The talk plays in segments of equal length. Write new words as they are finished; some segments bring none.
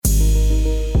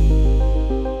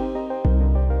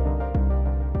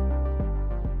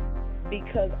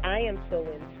I am so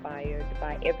inspired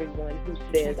by everyone who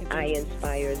says I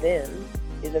inspire them.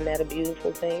 Isn't that a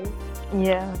beautiful thing?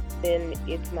 Yeah. Then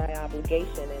it's my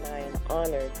obligation, and I am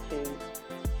honored to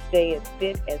stay as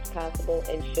fit as possible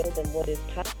and show them what is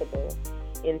possible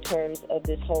in terms of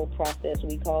this whole process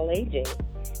we call aging.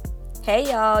 Hey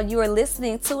y'all, you are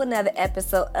listening to another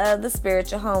episode of The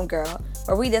Spiritual Homegirl,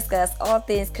 where we discuss all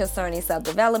things concerning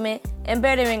self-development and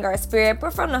bettering our spirit,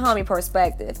 but from the homie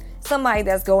perspective. Somebody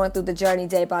that's going through the journey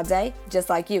day by day, just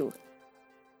like you.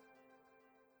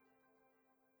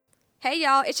 Hey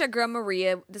y'all, it's your girl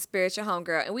Maria, The Spiritual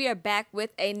Homegirl, and we are back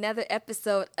with another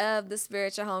episode of The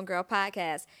Spiritual Homegirl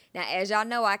podcast. Now, as y'all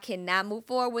know, I cannot move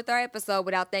forward with our episode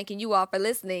without thanking you all for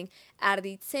listening. Out of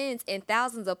the tens and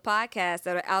thousands of podcasts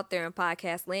that are out there in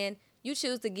podcast land, you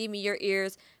choose to give me your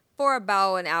ears for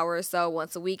about an hour or so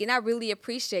once a week, and I really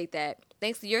appreciate that.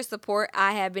 Thanks to your support,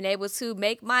 I have been able to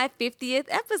make my 50th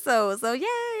episode, so yay,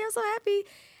 I'm so happy.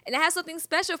 And I have something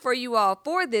special for you all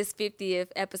for this 50th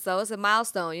episode. It's a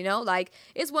milestone, you know? Like,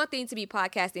 it's one thing to be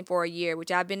podcasting for a year,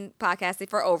 which I've been podcasting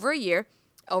for over a year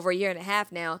and a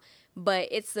half now. But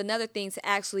it's another thing to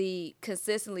actually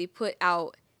consistently put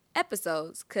out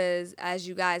episodes. Because as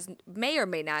you guys may or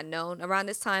may not know, around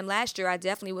this time last year, I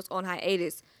definitely was on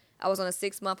hiatus. I was on a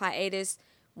 6-month hiatus,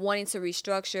 wanting to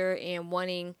restructure and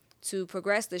wanting to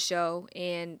progress the show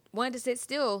and wanted to sit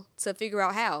still to figure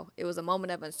out how. It was a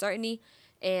moment of uncertainty.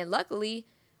 And luckily,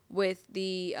 with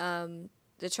the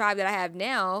tribe that I have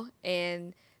now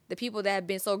and the people that have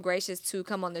been so gracious to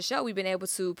come on the show, we've been able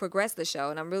to progress the show.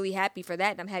 And I'm really happy for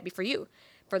that. And I'm happy for you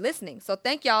for listening. So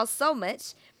thank y'all so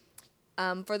much.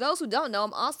 For those who don't know,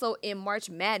 I'm also in March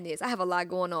Madness. I have a lot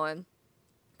going on.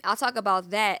 I'll talk about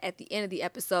that at the end of the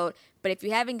episode. But if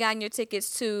you haven't gotten your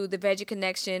tickets to the Veggie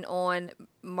Connection on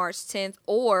March 10th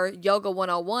or Yoga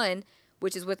 101,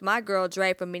 which is with my girl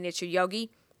Dre from Miniature Yogi,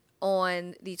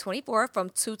 on the 24th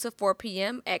from 2 to 4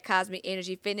 p.m. at Cosmic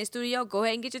Energy Fitness Studio, go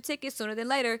ahead and get your tickets sooner than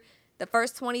later. The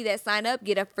first 20 that sign up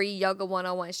get a free Yoga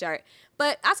 101 shirt.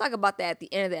 But I'll talk about that at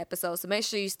the end of the episode, so make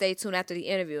sure you stay tuned after the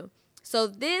interview. So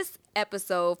this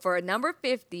episode for number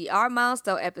 50, our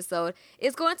milestone episode,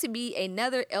 is going to be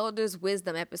another Elder's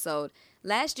Wisdom episode.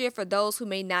 Last year, for those who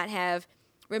may not have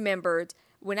remembered,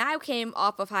 when I came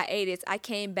off of hiatus, I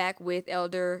came back with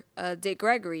Elder Dick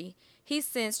Gregory. He's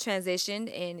since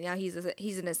transitioned, and now he's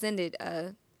an ascended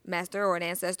master or an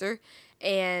ancestor.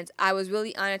 And I was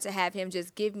really honored to have him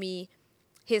just give me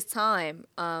his time,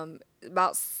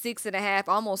 about 6.5,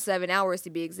 almost 7 hours to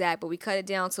be exact. But we cut it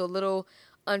down to a little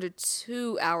under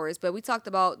 2 hours. But we talked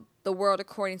about the world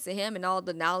according to him and all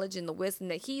the knowledge and the wisdom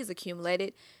that he's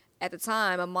accumulated at the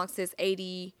time amongst his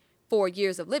 84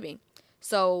 years of living.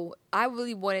 So I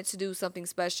really wanted to do something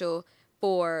special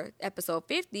for episode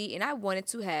 50, and I wanted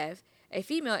to have a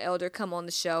female elder come on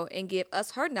the show and give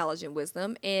us her knowledge and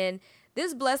wisdom. And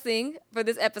this blessing for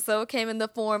this episode came in the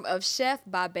form of Chef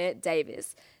Babette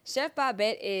Davis. Chef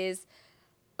Babette is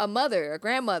a mother, a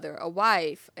grandmother, a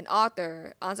wife, an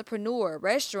author, entrepreneur,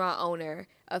 restaurant owner,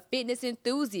 a fitness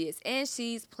enthusiast, and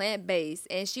she's plant-based.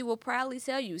 And she will proudly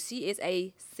tell you she is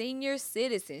a senior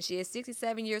citizen. She is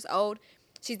 67 years old.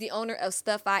 She's the owner of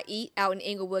Stuff I Eat out in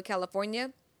Inglewood,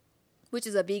 California, which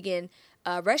is a vegan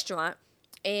restaurant.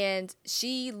 And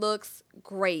she looks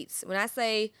great. When I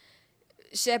say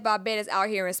Chef Babette is out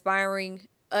here inspiring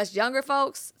us younger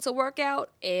folks to work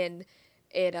out and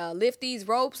lift these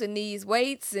ropes and these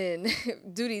weights and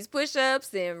do these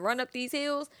push-ups and run up these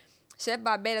hills, Chef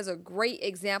Babette is a great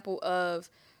example of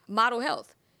model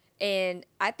health. And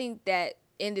I think that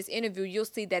in this interview, you'll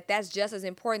see that that's just as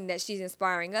important that she's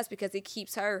inspiring us because it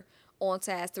keeps her on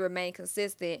task to remain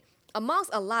consistent amongst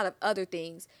a lot of other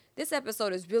things. This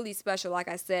episode is really special, like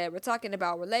I said. We're talking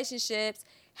about relationships,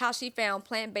 how she found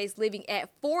plant-based living at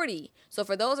 40. So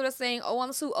for those that are saying, oh,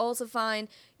 I'm too old to find,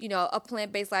 a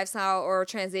plant-based lifestyle or a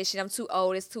transition, I'm too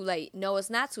old, it's too late. No, it's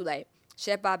not too late.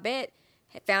 Chef Babette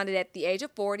had found it at the age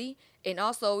of 40. And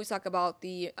also we talk about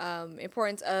the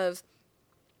importance of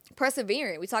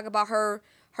persevering. We talk about her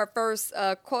first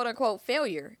quote-unquote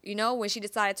failure, when she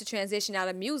decided to transition out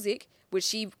of music, which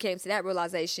she came to that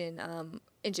realization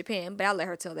in Japan, but I'll let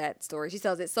her tell that story. She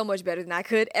tells it so much better than I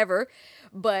could ever.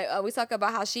 But we talk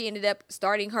about how she ended up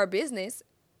starting her business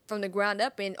from the ground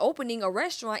up and opening a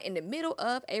restaurant in the middle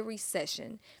of a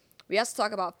recession. We also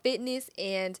talk about fitness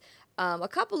and a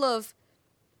couple of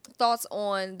thoughts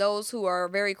on those who are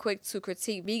very quick to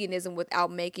critique veganism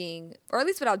without making, or at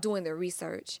least without doing their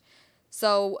research.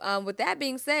 So with that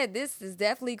being said, this is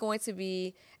definitely going to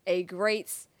be a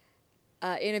great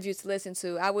interview to listen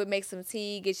to. I would make some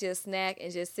tea, get you a snack,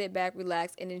 and just sit back,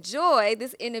 relax, and enjoy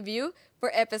this interview for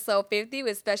episode 50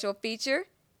 with special feature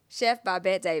Chef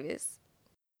Babette Davis.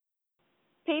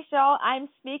 Peace, y'all. I'm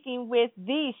speaking with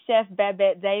the Chef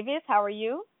Babette Davis. How are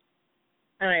you?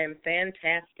 I am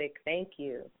fantastic. Thank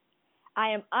you.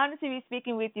 I am honored to be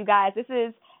speaking with you guys. This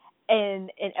is an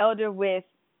elder with,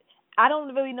 I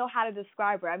don't really know how to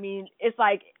describe her. I mean, it's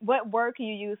like, what word can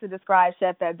you use to describe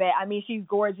Chef Babette? I mean, she's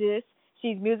gorgeous.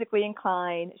 She's musically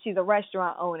inclined. She's a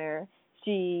restaurant owner.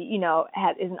 She, is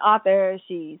an author.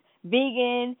 She's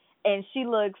vegan, and she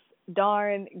looks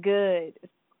darn good.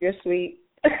 You're sweet.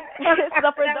 So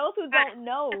for those who don't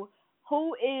know,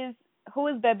 who is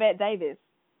Babette Davis?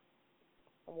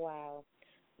 Wow.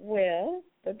 Well,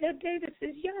 Babette Davis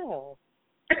is y'all.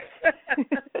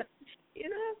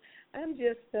 I'm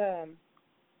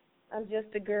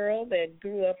just a girl that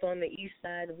grew up on the east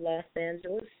side of Los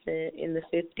Angeles in the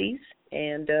 50s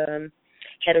and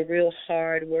had a real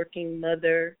hard-working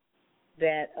mother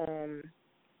that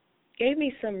gave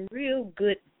me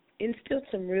instilled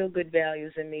some real good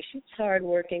values in me. She was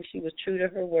hardworking. She was true to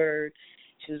her word.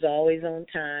 She was always on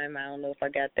time. I don't know if I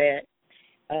got that.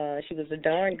 She was a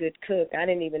darn good cook. I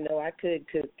didn't even know I could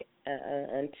cook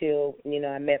until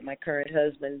I met my current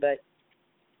husband. But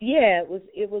yeah,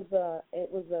 it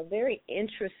was a very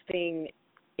interesting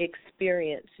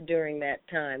experience during that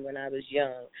time when I was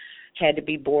young. Had to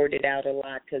be boarded out a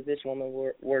lot because this woman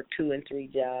worked 2 and 3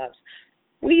 jobs.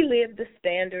 We lived the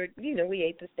standard, we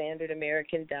ate the standard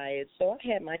American diet. So I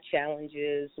had my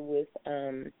challenges with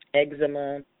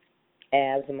eczema,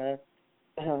 asthma.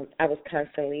 I was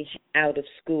constantly out of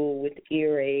school with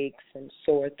earaches and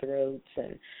sore throats.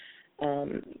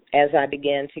 And as I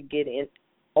began to get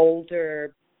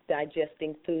older,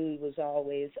 digesting food was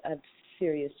always a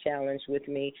serious challenge with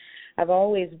me. I've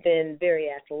always been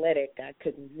very athletic. I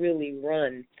could really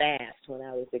run fast when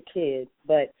I was a kid,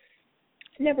 but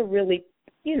never really,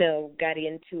 got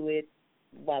into it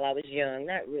while I was young,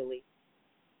 not really.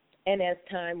 And as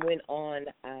time went on,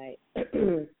 I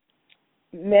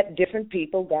met different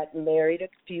people, got married a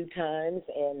few times,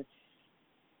 and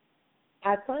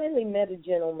I finally met a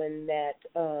gentleman that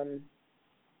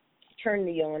turned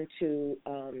me on to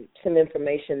some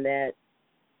information that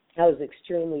I was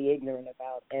extremely ignorant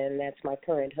about, and that's my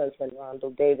current husband,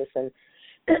 Rondell Davis. And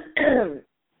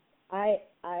I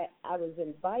was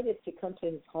invited to come to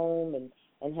his home and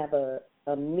have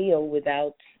a meal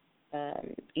without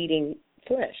eating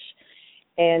flesh.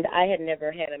 And I had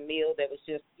never had a meal that was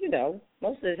just,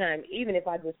 most of the time, even if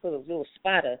I just put a little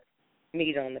spot of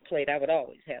meat on the plate, I would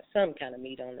always have some kind of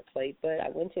meat on the plate. But I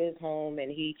went to his home,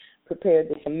 and he prepared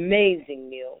this amazing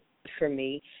meal for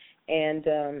me.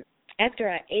 And after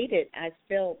I ate it, I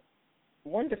felt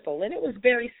wonderful, and it was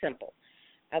very simple.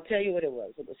 I'll tell you what it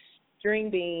was. It was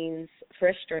string beans,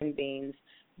 fresh string beans,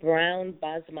 brown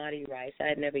basmati rice. I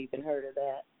had never even heard of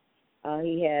that.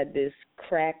 He had this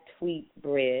cracked wheat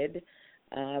bread.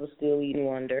 I was still eating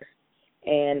Wonder.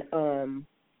 And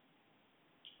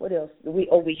what else?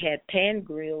 We had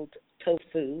pan-grilled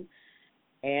tofu,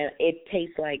 and it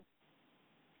tastes like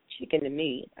chicken to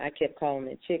me. I kept calling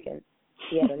it chicken.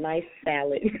 He had a nice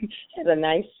salad.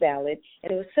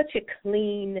 And it was such a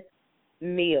clean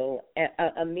meal,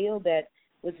 a meal that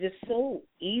was just so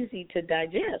easy to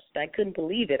digest. I couldn't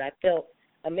believe it. I felt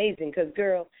amazing because,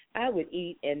 girl, I would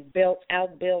eat and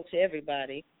out-belch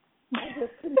everybody. I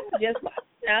just couldn't digest my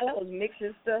style. I was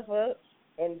mixing stuff up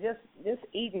and just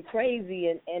eating crazy,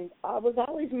 and I was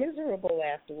always miserable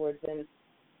afterwards.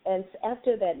 And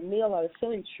after that meal, I was so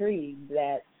intrigued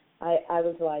that I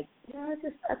was like, I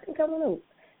think I want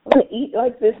to eat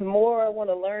like this more. I want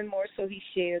to learn more. So he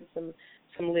shared some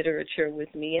literature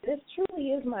with me, and it truly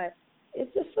is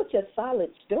it's just such a solid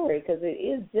story because it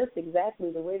is just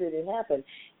exactly the way that it happened.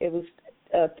 It was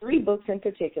 3 books in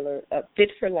particular,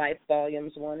 Fit for Life,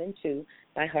 Volumes 1 and 2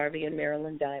 by Harvey and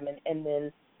Marilyn Diamond, and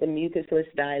then The Mucusless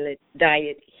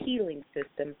Diet Healing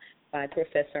System by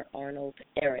Professor Arnold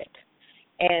Ehret.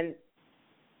 And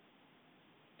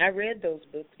I read those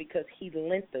books because he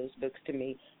lent those books to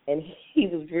me, and he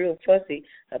was real fussy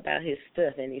about his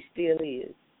stuff, and he still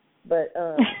is. But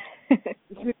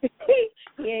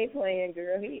he ain't playing,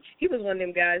 girl. He was one of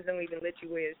them guys don't even let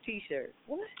you wear his T-shirt.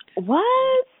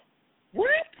 What?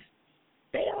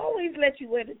 They always let you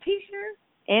wear the T-shirt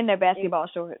and their basketball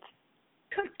shorts.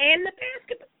 And the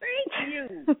basketball. Thank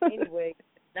you. Anyway,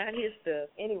 not his stuff.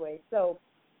 Anyway, so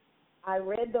I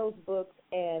read those books,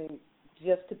 and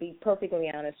just to be perfectly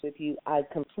honest with you, I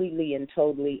completely and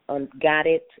totally got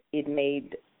it. It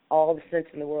made all the sense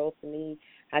in the world to me.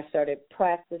 I started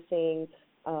practicing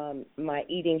my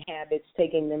eating habits,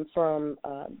 taking them from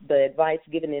the advice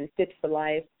given in Fit for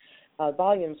Life.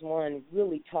 Volumes 1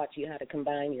 really taught you how to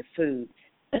combine your food.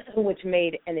 which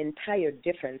made an entire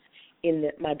difference in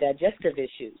my digestive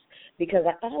issues because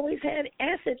I always had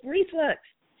acid reflux.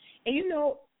 And, you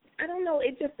know, I don't know,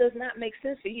 it just does not make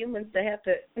sense for humans to have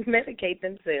to medicate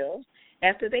themselves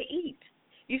after they eat.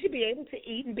 You should be able to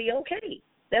eat and be okay.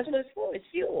 That's what it's for. It's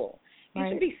fuel. You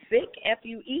should be sick after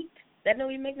you eat. That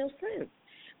don't even make no sense.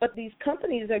 But these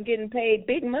companies are getting paid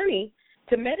big money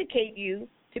to medicate you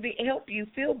to help you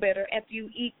feel better after you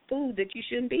eat food that you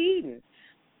shouldn't be eating,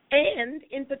 and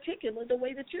in particular the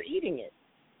way that you're eating it.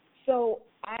 So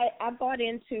I bought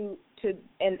into the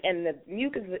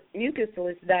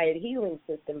mucusless diet healing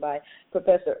system by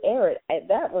Professor Ehret.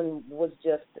 That one was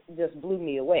just blew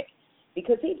me away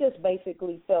because he just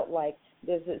basically felt like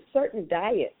there's a certain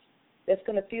diet that's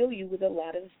going to fill you with a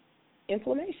lot of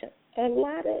inflammation, a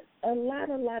lot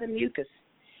of mucus.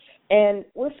 And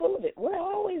we're full of it. We're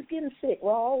always getting sick.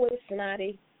 We're always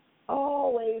snotty,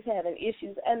 always having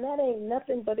issues, and that ain't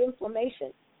nothing but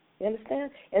inflammation. You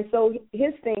understand? And so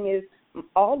his thing is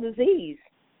all disease.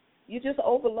 You're just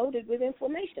overloaded with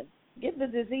inflammation. Give the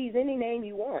disease any name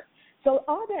you want. So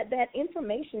all that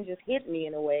information just hit me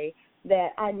in a way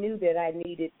that I knew that I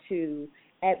needed to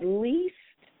at least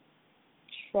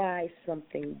try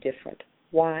something different.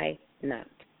 Why not?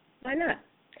 Why not?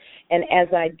 And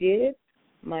as I did,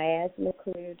 my asthma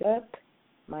cleared up,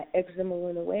 my eczema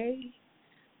went away,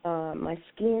 my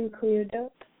skin cleared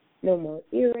up, no more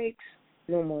earaches,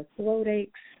 no more throat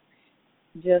aches,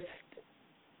 just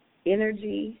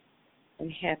energy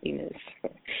and happiness.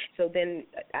 So then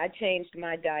I changed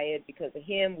my diet because of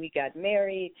him. We got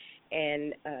married,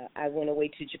 and I went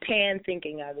away to Japan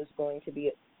thinking I was going to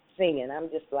be singing. I'm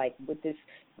just like with the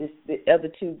other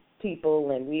two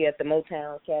people, and we at the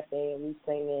Motown Cafe, and we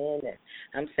singing, and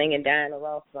I'm singing Diana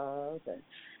Ross songs,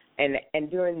 and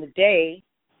during the day,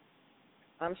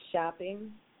 I'm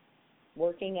shopping,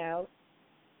 working out,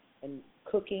 and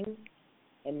cooking,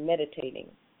 and meditating,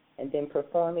 and then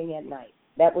performing at night.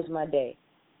 That was my day.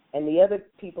 And the other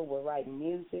people were writing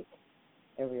music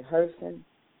and rehearsing.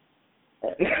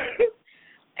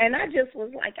 And I just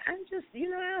was like, I'll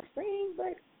sing,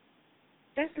 but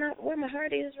that's not where my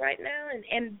heart is right now.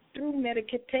 And through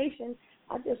meditation,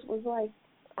 I just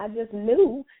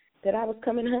knew that I was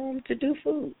coming home to do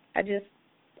food. I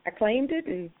claimed it,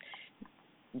 and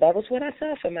that was what I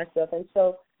saw for myself. And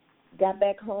so got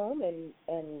back home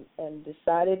and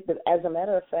decided, but as a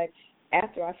matter of fact,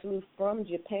 after I flew from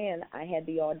Japan, I had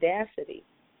the audacity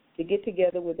to get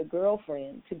together with a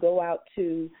girlfriend to go out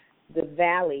to the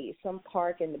valley, some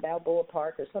park in the Balboa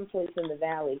Park or someplace in the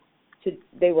valley.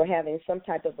 They were having some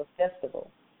type of a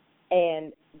festival.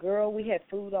 And, girl, we had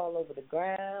food all over the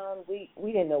ground. We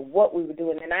didn't know what we were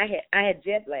doing. And I had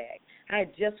jet lag. I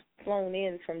had just flown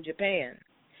in from Japan.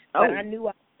 But I knew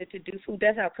I wanted to do food.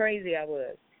 That's how crazy I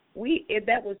was.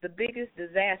 That was the biggest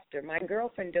disaster. My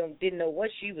girlfriend didn't know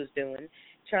what she was doing,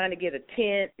 trying to get a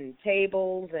tent and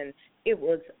tables, and it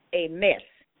was a mess.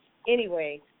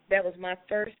 Anyway, that was my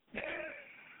first.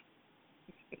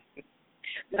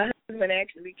 My husband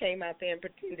actually came out there and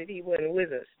pretended he wasn't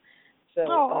with us.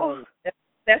 So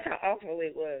that's how awful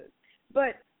it was.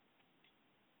 But,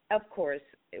 of course,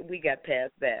 we got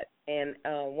past that. And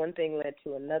one thing led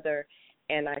to another,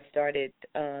 and I started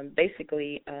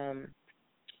basically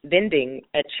vending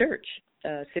at church,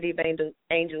 City of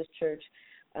Angels Church.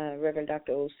 Reverend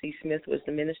Dr. O.C. Smith was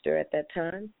the minister at that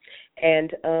time.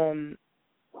 And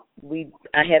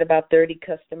I had about 30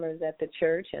 customers at the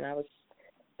church, and I was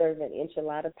serving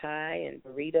enchilada pie and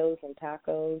burritos and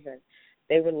tacos, and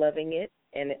they were loving it,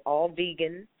 and all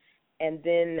vegan. And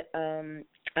then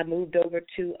I moved over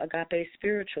to Agape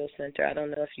Spiritual Center. I don't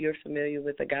know if you're familiar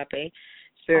with Agape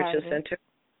Spiritual Center.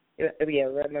 Yeah,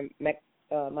 Reverend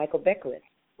Michael Beckwith.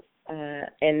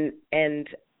 And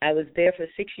I was there for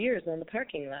 6 years on the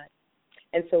parking lot.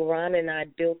 And so Ron and I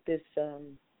built this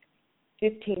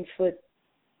 15-foot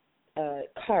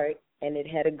cart, and it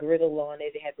had a griddle on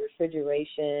it. It had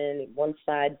refrigeration. One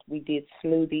side we did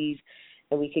smoothies,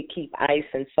 and we could keep ice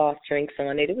and soft drinks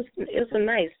on it. It was a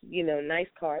nice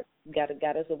cart. Got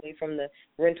us away from the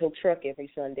rental truck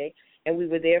every Sunday. And we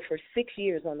were there for 6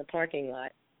 years on the parking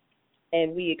lot.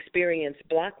 And we experienced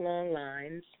block-long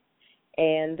lines.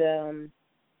 And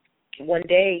one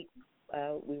day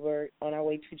we were on our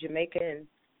way to Jamaica, and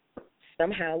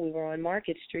somehow we were on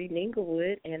Market Street in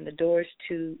Inglewood, and the doors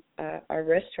to our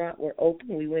restaurant were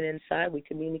open. We went inside. We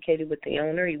communicated with the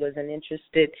owner. He wasn't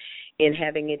interested in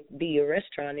having it be a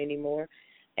restaurant anymore.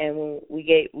 And when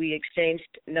we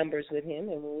exchanged numbers with him,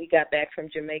 and when we got back from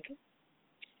Jamaica,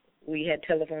 we had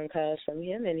telephone calls from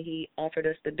him, and he offered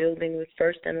us the building with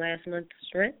first and last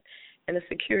month's rent. and a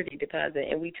security deposit,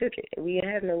 and we took it. We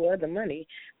had no other money,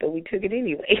 but we took it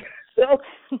anyway. So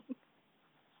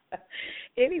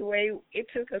anyway, it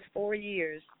took us 4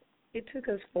 years. It took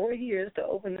us 4 years to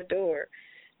open the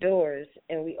doors,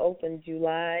 and we opened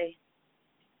July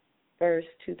 1st,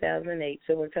 2008.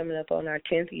 So we're coming up on our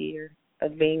 10th year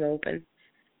of being open,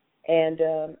 and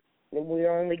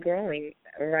we're only growing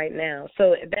right now.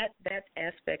 So that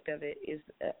aspect of it is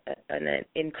an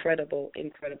incredible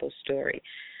story.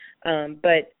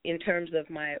 But in terms of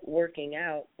my working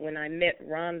out, when I met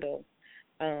Rondell,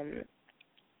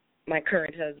 my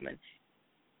current husband,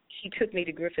 he took me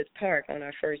to Griffith Park on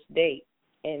our first date,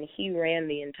 and he ran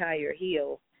the entire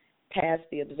hill past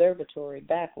the observatory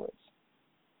backwards.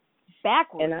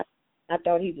 And I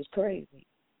thought he was crazy.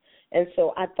 And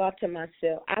so I thought to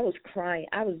myself, I was crying.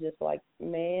 I was just like,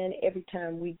 man, every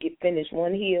time we get finished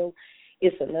one hill,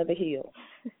 it's another hill.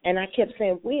 And I kept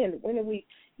saying, when are we,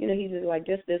 he's just like,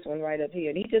 just this one right up here.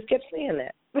 And he just kept saying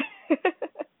that.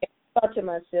 I thought to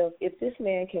myself, if this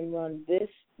man can run this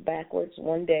backwards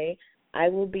one day, I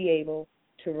will be able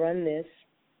to run this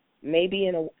maybe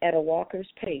at a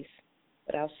walker's pace,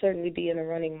 but I'll certainly be in a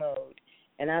running mode.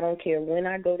 And I don't care when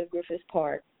I go to Griffith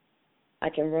Park, I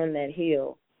can run that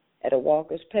hill at a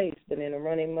walker's pace, but in a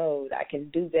running mode. I can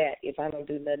do that if I don't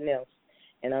do nothing else.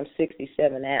 And I'm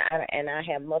 67, and I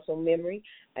have muscle memory.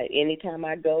 Anytime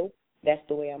I go, that's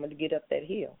the way I'm going to get up that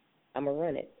hill. I'm going to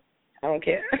run it. I don't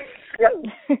care.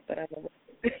 But I'm going to run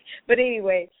it. But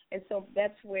anyway, and so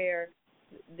that's where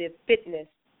the fitness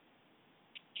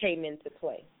came into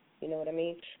play. You know what I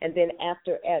mean? And then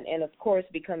after, and of course,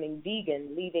 becoming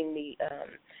vegan, leaving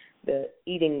the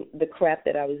eating the crap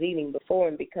that I was eating before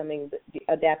and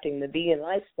adapting the vegan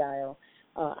lifestyle,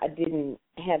 I didn't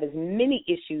have as many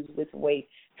issues with weight.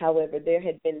 However, there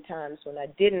had been times when I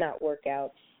did not work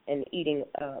out and eating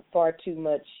far too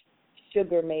much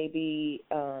sugar maybe.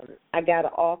 I got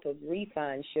off of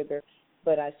refined sugar,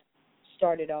 but I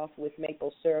started off with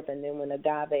maple syrup, and then when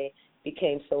agave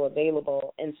became so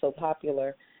available and so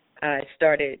popular, I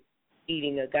started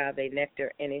eating agave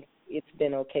nectar, and it's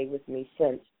been okay with me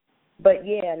since. But,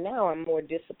 yeah, now I'm more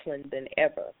disciplined than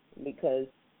ever because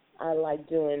I like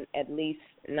doing at least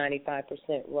 95%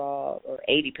 raw or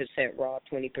 80% raw,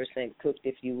 20% cooked,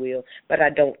 if you will, but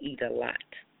I don't eat a lot.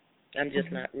 I'm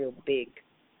just not real big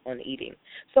on eating.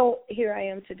 So here I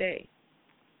am today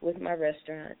with my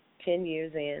restaurant, 10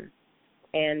 years in,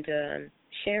 and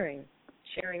sharing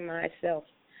myself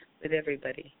with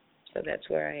everybody. So that's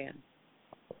where I am.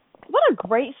 What a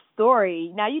great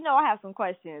story. Now, I have some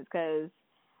questions because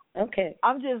okay.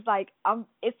 I'm just like,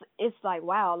 it's like,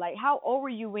 wow. Like, how old were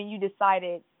you when you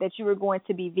decided that you were going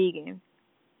to be vegan?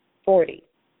 40.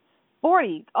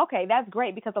 40. Okay, that's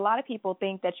great because a lot of people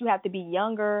think that you have to be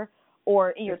younger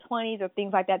or in your 20s or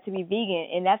things like that to be vegan,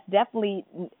 and that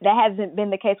hasn't been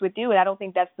the case with you, and I don't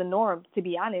think that's the norm, to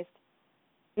be honest.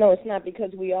 No, it's not,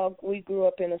 because we grew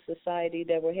up in a society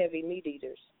that were heavy meat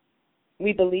eaters.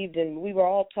 We were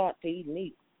all taught to eat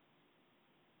meat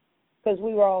because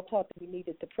we were all taught that we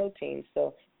needed the protein.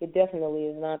 So it definitely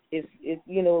is not. It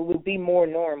would be more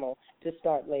normal to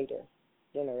start later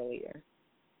than earlier.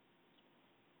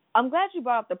 I'm glad you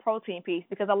brought up the protein piece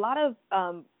because a lot of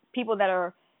people that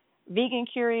are vegan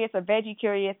curious or veggie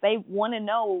curious, they want to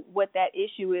know what that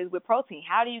issue is with protein.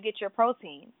 How do you get your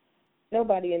protein?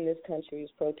 Nobody in this country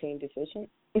is protein deficient.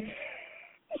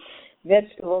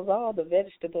 Vegetables, all the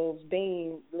vegetables,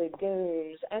 beans,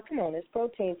 legumes. Come on, it's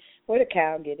protein. Where the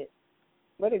cow get it?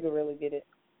 Where the gorilla get it?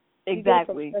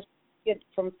 Exactly. You get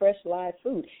from fresh live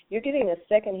food. You're getting a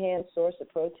secondhand source of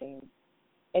protein,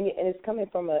 and it's coming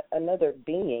from another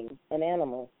being, an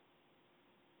animal.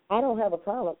 I don't have a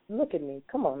problem. Look at me.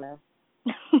 Come on now.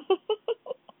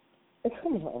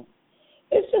 Come on.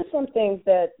 It's just some things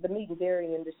that the meat and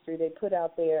dairy industry, they put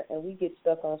out there, and we get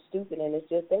stuck on stupid, and it's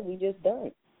just that we just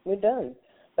done. We're done.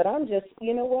 But I'm just,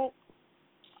 you know what?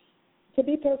 To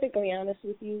be perfectly honest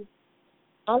with you,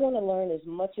 I want to learn as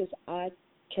much as I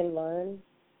can learn.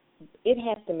 It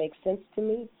has to make sense to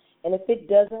me. And if it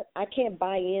doesn't, I can't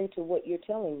buy into what you're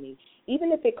telling me.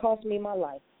 Even if it costs me my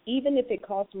life,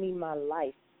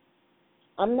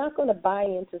 I'm not going to buy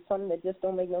into something that just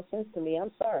don't make no sense to me.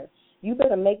 I'm sorry. You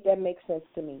better make that make sense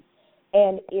to me.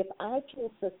 And if I can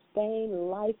sustain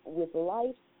life with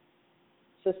life,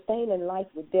 sustaining life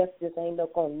with death just ain't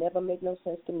going to never make no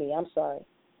sense to me. I'm sorry.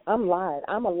 I'm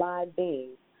a live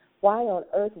being. Why on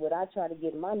earth would I try to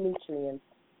get my nutrients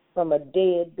from a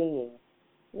dead being?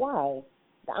 Why?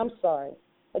 I'm sorry.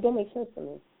 It don't make sense to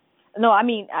me. No, I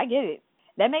mean, I get it.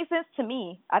 That makes sense to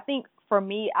me. I think for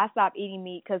me, I stopped eating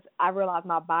meat because I realized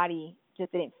my body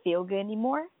just didn't feel good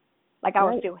anymore. Like I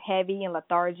would feel heavy and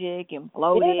lethargic and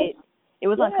bloated. Yes. It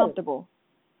was uncomfortable.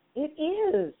 It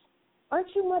is.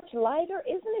 Aren't you much lighter?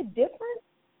 Isn't it different?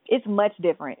 It's much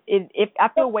different. I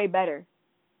feel way better.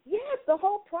 Yes, the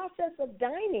whole process of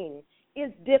dining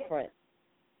is different.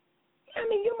 I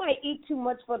mean, you might eat too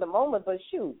much for the moment, but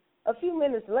shoot, a few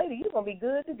minutes later, you're going to be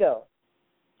good to go.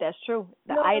 That's true.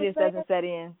 The itis doesn't set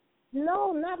in.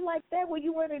 No, not like that where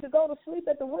you ready to go to sleep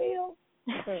at the wheel.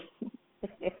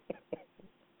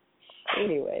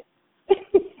 Anyway.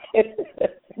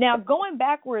 Now, going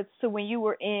backwards to when you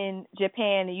were in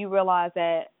Japan and you realized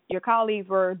that your colleagues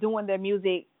were doing their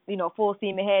music, full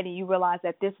steam ahead, and you realized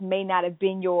that this may not have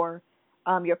been your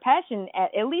passion,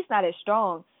 at least not as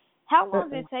strong. How long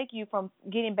did it take you from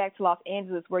getting back to Los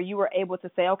Angeles where you were able to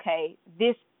say, okay,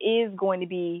 this is going to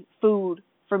be food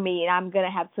for me, and I'm going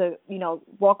to have to,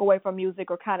 walk away from music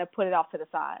or kind of put it off to the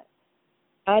side?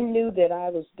 I knew that I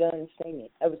was done singing.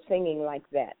 I was singing like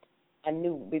that. I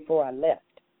knew before I left.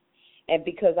 And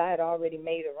because I had already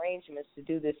made arrangements to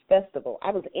do this festival,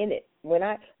 I was in it. When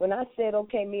I said,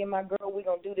 okay, me and my girl, we're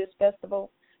going to do this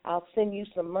festival, I'll send you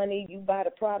some money, you buy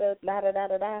the product,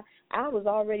 da-da-da-da-da. I was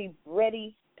already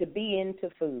ready to be into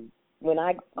food when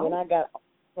I got off the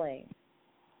plane.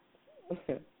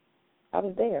 I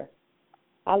was there.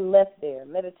 I left there.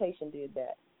 Meditation did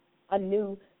that. I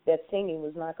knew that singing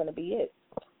was not going to be it.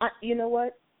 You know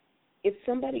what? If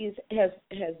somebody has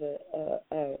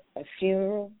a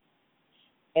funeral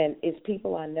and it's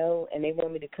people I know and they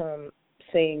want me to come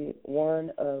sing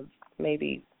one of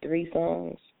maybe 3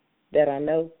 songs that I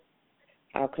know,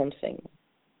 I'll come sing them.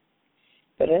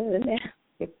 But other than that,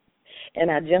 and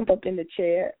I jump up in the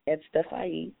chair at Stuff I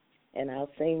Eat, and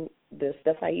I'll sing the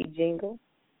Stuff I Eat jingle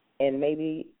and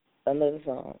maybe another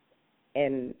song.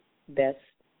 And that's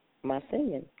my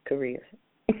singing career.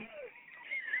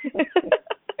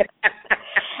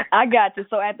 I got you.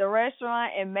 So at the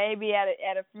restaurant and maybe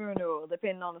at a funeral,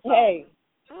 depending on the song. Hey,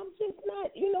 I'm just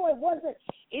not,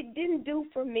 it didn't do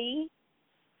for me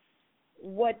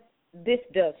what this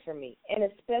does for me, and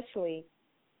especially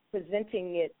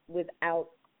presenting it without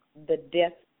the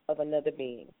death of another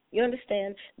being. You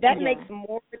understand? That is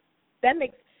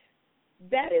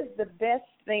the best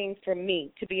thing for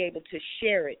me, to be able to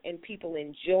share it and people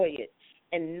enjoy it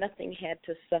and nothing had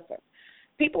to suffer.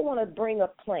 People want to bring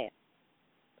up plants.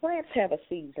 Plants have a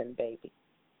season, baby.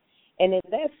 And in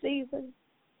that season,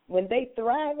 when they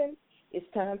thriving,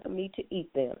 it's time for me to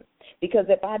eat them. Because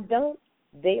if I don't,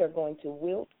 they are going to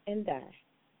wilt and die.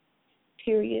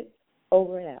 Period.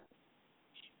 Over and out.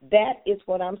 That is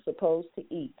what I'm supposed to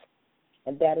eat.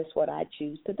 And that is what I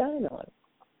choose to dine on.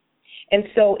 And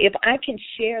so if I can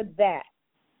share that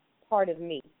part of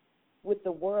me with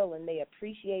the world and they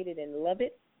appreciate it and love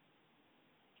it,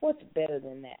 what's better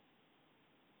than that?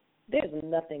 There's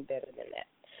nothing better than that.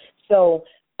 So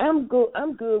I'm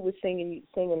good with singing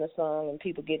a song and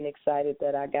people getting excited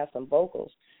that I got some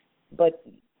vocals. But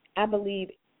I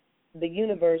believe the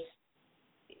universe,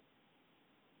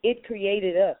 it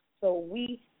created us. So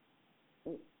we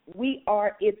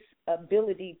are its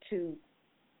ability to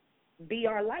be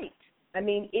our light. I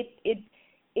mean, it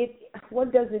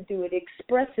what does it do? It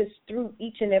expresses through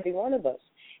each and every one of us.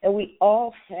 And we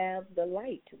all have the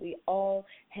light. We all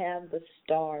have the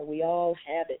star. We all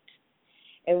have it.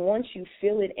 And once you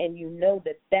feel it and you know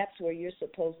that that's where you're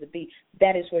supposed to be,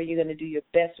 that is where you're going to do your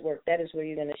best work. That is where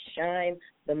you're going to shine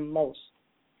the most.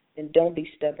 And don't be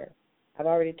stubborn. I've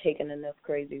already taken enough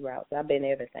crazy routes. I've been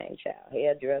everything, child.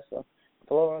 Hairdresser,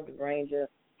 floral arranger,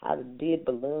 I did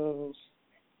balloons.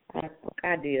 I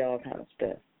did all kinds of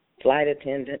stuff. Flight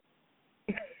attendant.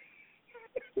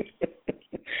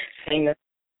 Singer.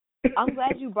 I'm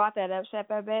glad you brought that up, Chef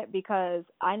Babette, because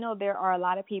I know there are a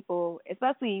lot of people,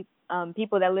 especially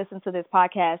people that listen to this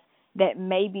podcast, that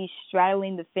may be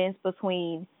straddling the fence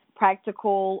between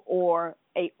practical or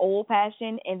a old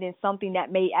passion and then something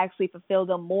that may actually fulfill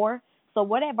them more. So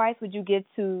what advice would you give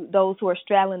to those who are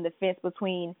straddling the fence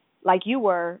between, like you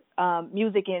were,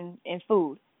 music and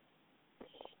food?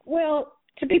 Well,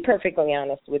 to be perfectly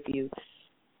honest with you,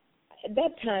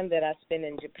 that time that I spent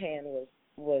in Japan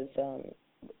was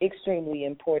extremely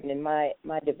important in my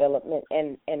development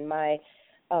and my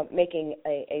making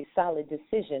a solid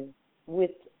decision with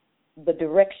the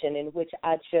direction in which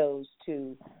I chose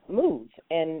to move.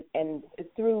 And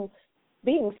through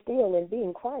being still and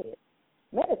being quiet,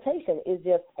 meditation is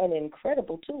just an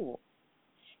incredible tool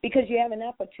because you have an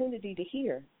opportunity to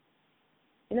hear,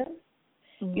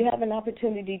 You have an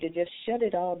opportunity to just shut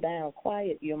it all down,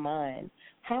 quiet your mind.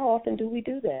 How often do we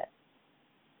do that?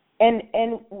 And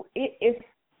if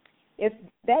If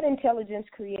that intelligence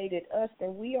created us,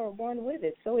 then we are one with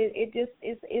it. So it just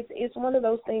it's one of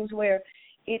those things where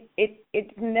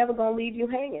it's never gonna leave you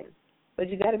hanging, but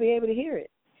you got to be able to hear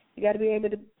it. You got to be able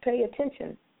to pay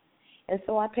attention, and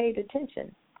so I paid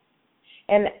attention.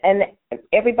 And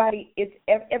everybody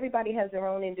has their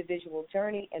own individual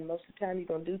journey, and most of the time you're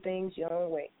gonna do things your own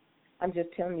way. I'm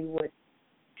just telling you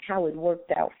how it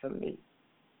worked out for me.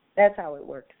 That's how it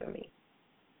worked for me,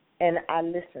 and I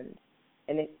listened.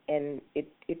 And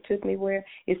it took me where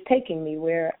it's taking me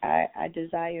where I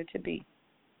desire to be.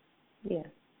 Yeah.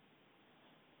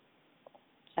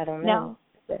 I don't know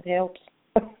if that helps.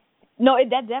 No,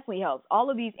 that definitely helps. All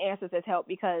of these answers has helped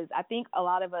because I think a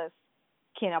lot of us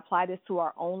can apply this to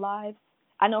our own lives.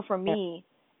 I know for me,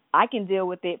 I can deal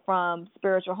with it from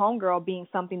Spiritual Homegirl being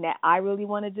something that I really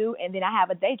want to do, and then I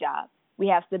have a day job. We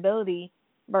have stability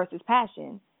versus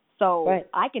passion. So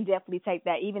I can definitely take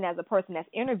that even as a person that's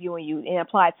interviewing you and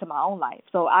apply it to my own life.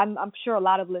 So I'm sure a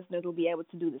lot of listeners will be able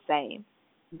to do the same.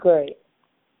 Great.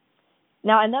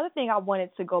 Now, another thing I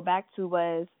wanted to go back to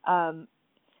was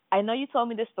I know you told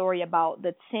me the story about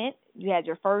the tent. You had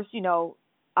your first, I don't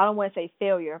want to say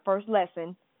failure, first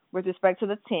lesson with respect to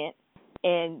the tent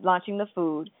and launching the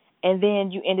food. And then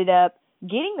you ended up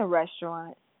getting the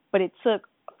restaurant, but it took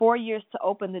 4 years to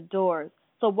open the doors.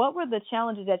 So what were the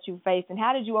challenges that you faced, and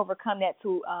how did you overcome that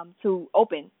to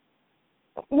open?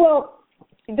 Well,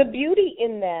 the beauty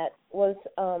in that was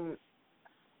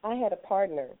I had a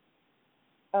partner.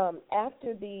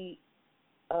 After the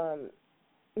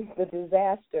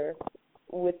disaster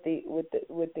with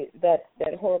that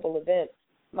horrible event,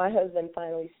 my husband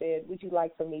finally said, "Would you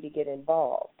like for me to get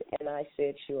involved?" And I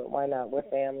said, "Sure, why not? We're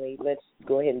family. Let's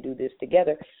go ahead and do this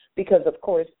together." Because of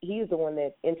course he's the one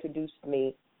that introduced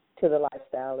me to the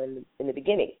lifestyle in the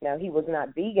beginning. Now, he was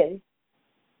not vegan,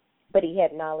 but he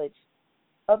had knowledge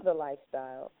of the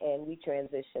lifestyle, and we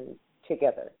transitioned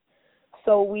together.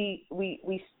 So we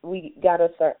got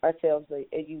ourselves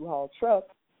a U-Haul truck,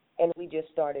 and we just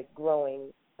started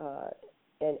growing.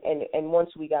 And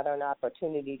once we got an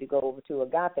opportunity to go over to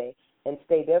Agape and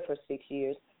stay there for 6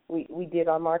 years, we did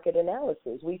our market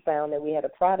analysis. We found that we had a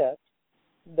product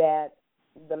that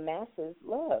the masses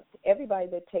loved. Everybody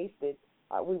that tasted.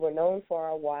 We were known for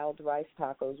our wild rice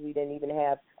tacos. We didn't even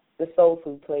have the soul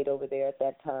food plate over there at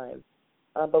that time.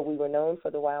 But we were known for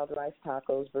the wild rice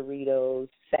tacos, burritos,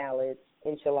 salads,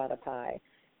 enchilada pie.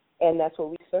 And that's what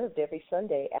we served every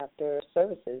Sunday after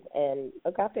services. And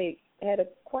Agape had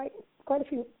quite a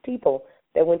few people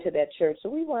that went to that church. So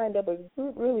we wind up with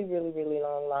really, really, really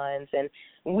long lines. And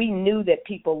we knew that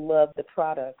people loved the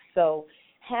product. So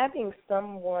having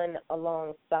someone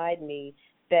alongside me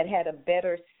that had a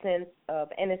better sense of,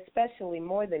 and especially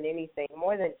more than anything,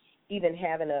 more than even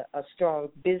having a strong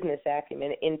business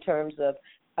acumen in terms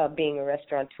of being a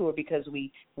restaurateur, because we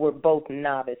were both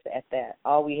novice at that.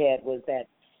 All we had was that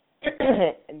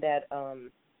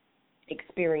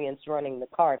experience running the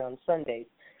cart on Sundays.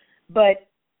 But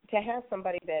to have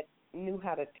somebody that knew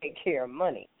how to take care of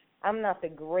money, I'm not the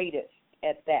greatest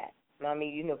at that. I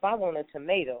mean, if I want a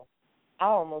tomato, I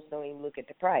almost don't even look at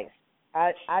the price.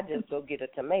 I just go get a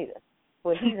tomato.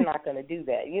 Well, he's not going to do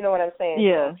that. You know what I'm saying?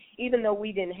 Yeah. So even though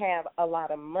we didn't have a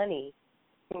lot of money,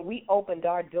 when we opened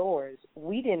our doors,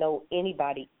 we didn't owe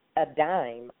anybody a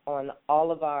dime on all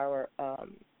of our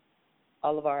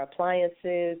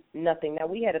appliances, nothing. Now,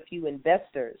 we had a few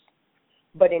investors,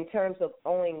 but in terms of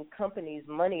owing companies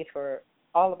money for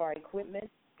all of our equipment,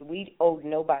 we owed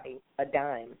nobody a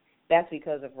dime. That's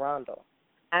because of Rondo.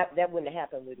 That wouldn't have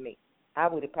happened with me. I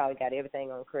would have probably got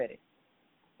everything on credit.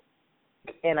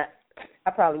 And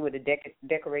I probably would have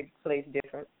decorated the place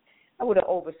different. I would have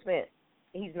overspent.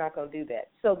 He's not going to do that.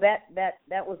 So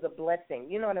that was a blessing.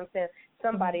 You know what I'm saying?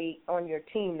 Somebody on your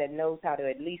team that knows how to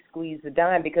at least squeeze the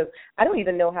dime, because I don't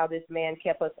even know how this man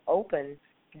kept us open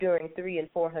during $300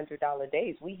 and $400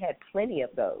 days. We had plenty of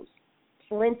those.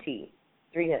 Plenty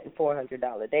 $300 and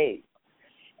 $400 days.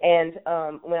 And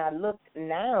when I look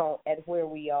now at where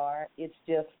we are, it's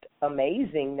just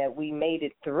amazing that we made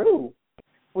it through.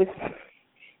 We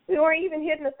weren't even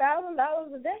hitting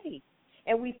 $1,000 a day.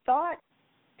 And we thought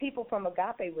people from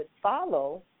Agape would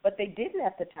follow, but they didn't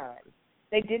at the time.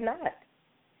 They did not.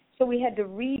 So we had to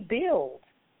rebuild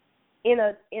in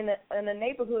a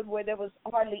neighborhood where there was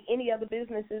hardly any other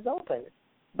businesses open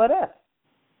but us.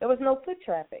 There was no foot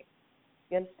traffic.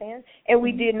 You understand? And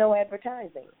we did no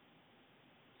advertising.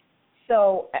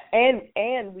 So,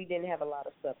 and we didn't have a lot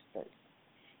of substance.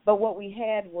 But what we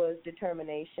had was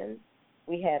determination.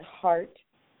 We had heart.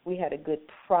 We had a good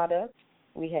product.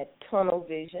 We had tunnel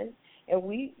vision. And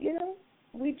we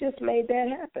just made that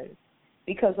happen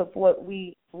because of what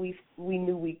we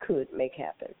knew we could make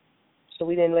happen. So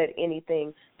we didn't let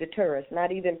anything deter us.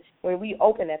 Not even when we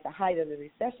opened at the height of the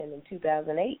recession in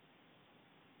 2008.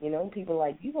 You know, people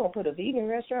like, you gonna put a vegan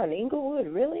restaurant in Inglewood?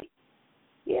 Really?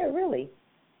 Yeah, really.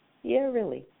 Yeah,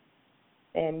 really.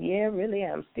 And yeah, really,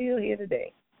 I'm still here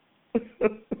today.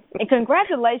 And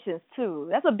congratulations, too.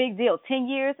 That's a big deal. 10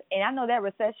 years, and I know that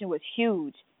recession was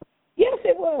huge. Yes,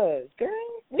 it was, girl.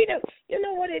 We don't. You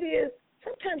know what it is?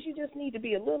 Sometimes you just need to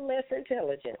be a little less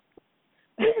intelligent.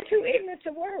 We were too ignorant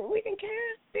to work. We didn't care.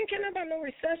 Didn't care about no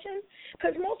recession.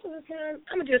 Because most of the time,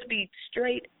 I'm gonna just be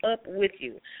straight up with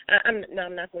you. I'm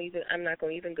not going to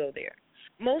even go there.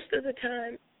 Most of the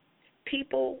time,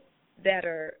 people that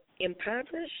are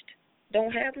impoverished,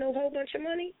 don't have no whole bunch of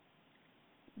money,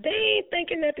 they ain't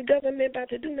thinking that the government about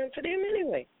to do nothing for them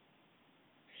anyway.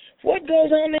 What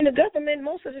goes on in the government,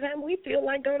 most of the time we feel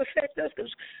like don't affect us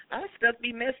because our stuff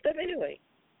be messed up anyway.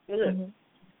 Look,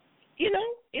 you know,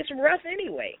 it's rough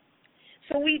anyway.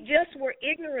 So we just were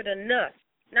ignorant enough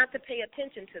not to pay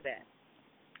attention to that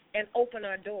and open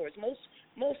our doors. Most,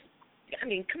 I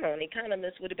mean, come on,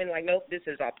 economists would have been like, nope, this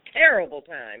is a terrible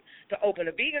time to open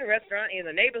a vegan restaurant in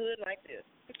a neighborhood like this.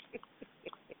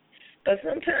 But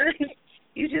sometimes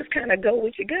you just kind of go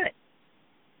with your gut.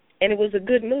 And it was a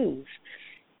good move.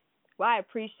 Well, I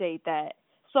appreciate that.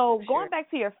 So going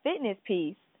back to your fitness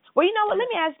piece, well, you know what? Let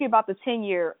me ask you about the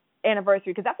 10-year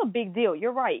anniversary because that's a big deal.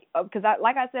 You're right. Because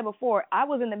like I said before, I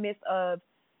was in the midst of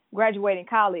graduating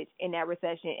college in that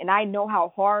recession, and I know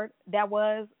how hard that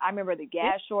was. I remember the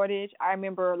gas shortage. I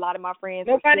remember a lot of my friends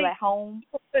were still at home.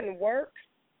 Couldn't work.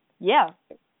 Yeah.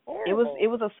 Horrible. It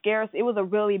was a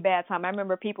really bad time. I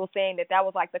remember people saying that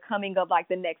was like the coming of like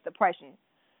the next depression.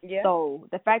 Yeah. So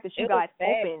the fact that you guys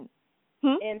opened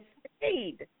and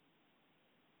stayed.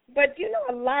 But you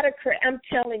know, a lot of I'm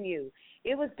telling you,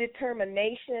 it was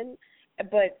determination,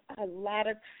 but a lot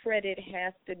of credit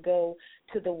has to go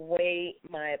to the way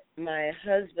my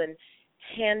husband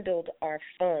handled our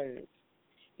funds.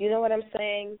 You know what I'm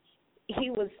saying? He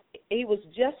was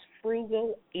just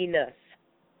frugal enough.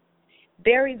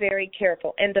 Very, very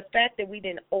careful. And the fact that we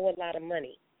didn't owe a lot of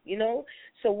money, you know?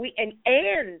 So we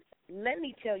and let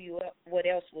me tell you what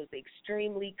else was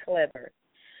extremely clever.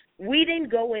 We didn't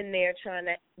go in there trying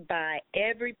to buy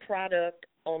every product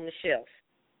on the shelf.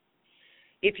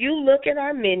 If you look at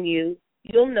our menu,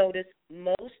 you'll notice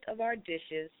most of our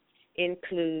dishes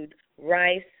include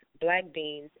rice, black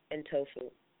beans, and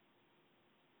tofu.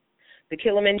 The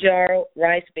Kilimanjaro,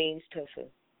 rice, beans, tofu.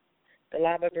 The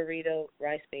lava burrito,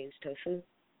 rice, beans, tofu.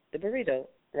 The burrito,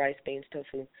 rice, beans,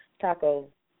 tofu. Taco,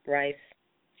 rice.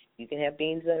 You can have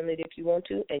beans on it if you want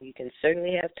to, and you can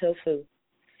certainly have tofu.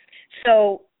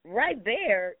 So right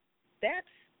there, that's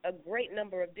a great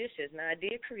number of dishes. Now, I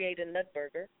did create a nut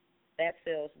burger. That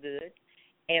sells good.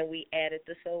 And we added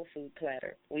the soul food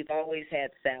platter. We've always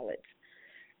had salads.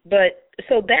 But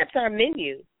so that's our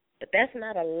menu. But that's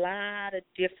not a lot of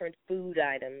different food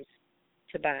items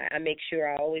to buy. I make sure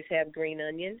I always have green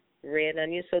onion, red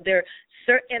onion. So there,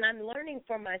 and I'm learning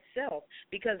for myself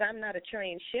because I'm not a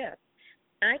trained chef.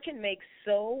 I can make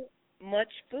so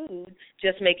much food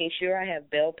just making sure I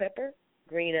have bell pepper,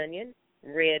 green onion,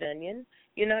 red onion.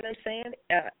 You know what I'm saying?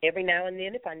 Every now and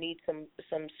then, if I need some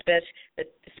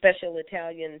special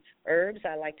Italian herbs,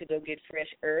 I like to go get fresh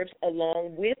herbs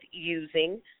along with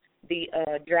using the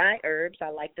dry herbs. I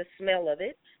like the smell of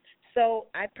it. So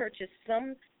I purchase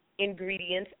some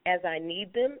ingredients as I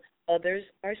need them. Others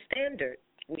are standard.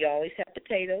 We always have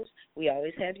potatoes. We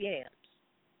always have yams.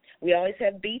 We always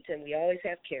have beets, and we always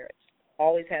have carrots.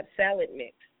 Always have salad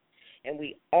mix. And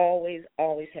we always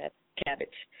have cabbage.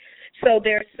 So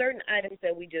there are certain items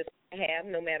that we just have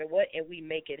no matter what, and we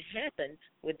make it happen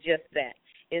with just that.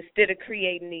 Instead of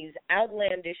creating these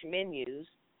outlandish menus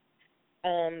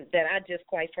that I just,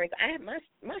 quite frankly,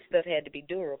 my stuff had to be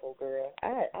durable, girl.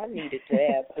 I needed to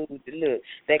have food to look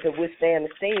that could withstand the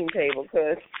steam table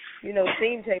because, you know,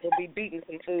 steam table be beating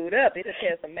some food up. It'll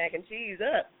tear some mac and cheese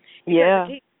up. You have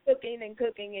to keep cooking and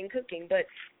cooking and cooking. But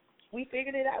we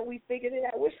figured it out.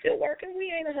 We're still working.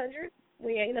 We ain't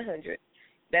 100.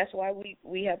 That's why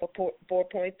we have a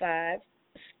 4.5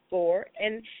 score,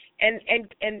 and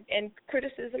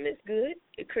criticism is good.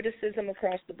 Criticism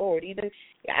across the board. Even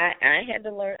I had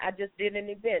to learn. I just did an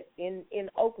event in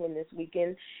Oakland this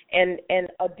weekend, and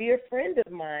a dear friend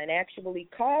of mine actually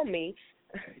called me.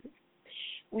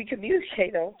 We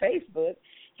communicate on Facebook.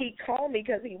 He called me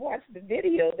because he watched the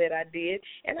video that I did,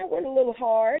 and I went a little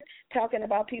hard talking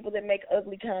about people that make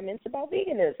ugly comments about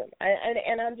veganism.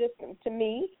 And I'm just,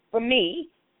 for me,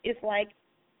 it's like,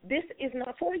 this is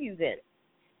not for you then.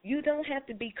 You don't have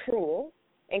to be cruel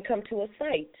and come to a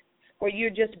site where you're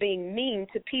just being mean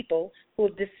to people who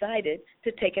have decided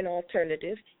to take an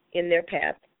alternative in their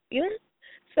path. You know?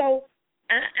 So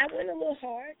I went a little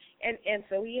hard, and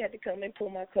so he had to come and pull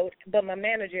my coat. But my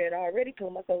manager had already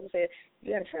pulled my coat and said,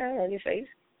 "You got a frown on your face.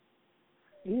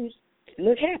 You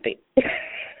look happy."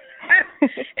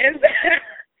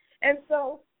 and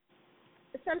so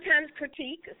sometimes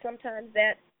critique, sometimes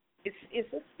that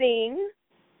it's a sting,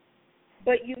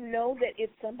 but you know that if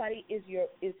somebody is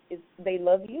they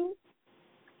love you,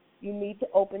 you need to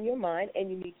open your mind and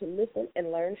you need to listen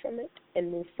and learn from it and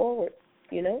move forward.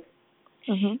 You know.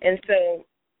 Mm-hmm. And so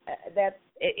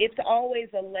it's always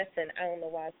a lesson. I don't know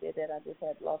why I said that. I just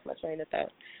had lost my train of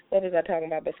thought. What was I talking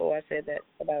about before I said that?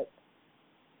 About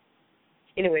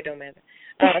anyway, it don't matter.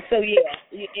 So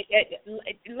yeah,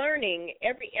 learning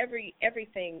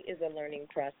everything is a learning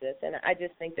process, and I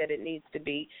just think that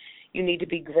you need to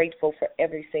be grateful for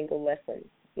every single lesson,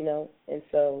 you know. And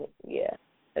so yeah,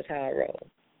 that's how I roll.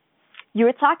 You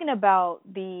were talking about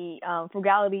the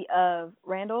frugality of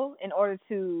Randall in order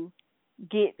to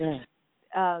get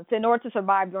in order to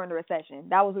survive during the recession.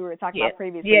 That was what we were talking about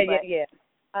previously. Yeah.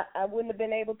 I wouldn't have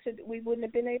been able to. We wouldn't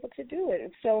have been able to do it.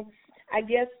 And so I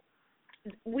guess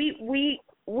we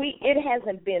it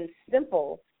hasn't been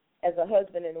simple as a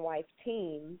husband and wife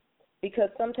team, because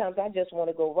sometimes I just want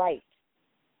to go right,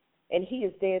 and he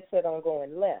is dead set on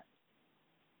going left.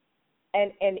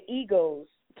 And egos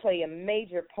play a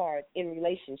major part in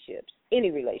relationships, any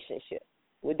relationship.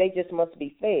 They just must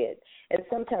be fed. And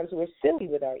sometimes we're silly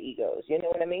with our egos, you know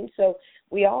what I mean? So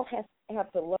we all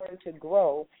have to learn to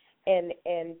grow and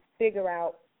figure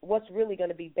out what's really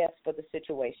going to be best for the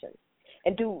situation.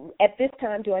 And at this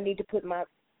time, do I need to put my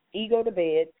ego to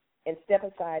bed and step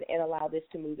aside and allow this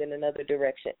to move in another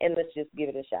direction? And let's just give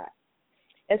it a shot.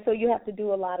 And so you have to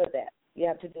do a lot of that.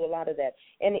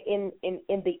 And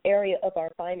in the area of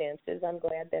our finances, I'm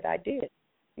glad that I did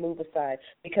move aside,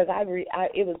 because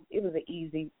it was an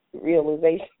easy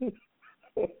realization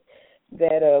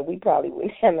that we probably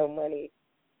wouldn't have no money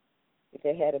if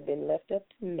it had been left up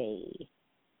to me.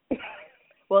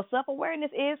 Well,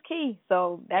 self-awareness is key,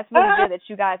 so that's really good that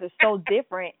you guys are so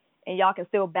different and y'all can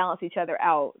still balance each other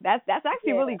out. That's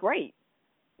actually really great.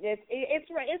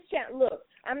 It's right. Look,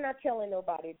 I'm not telling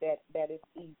nobody that it's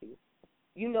easy.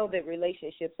 You know that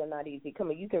relationships are not easy. Come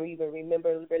on, you can even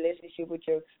remember a relationship with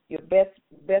your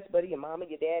best buddy, your mama,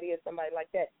 your daddy, or somebody like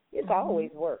that. It's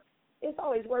always work. It's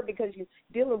always work because you're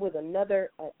dealing with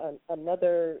another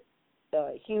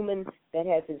human that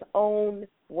has his own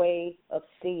way of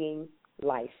seeing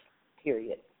life,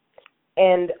 period.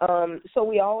 And so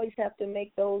we always have to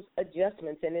make those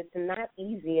adjustments, and it's not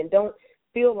easy. And don't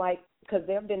feel like, because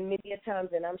there have been many times,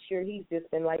 and I'm sure he's just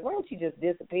been like, why don't you just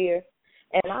disappear?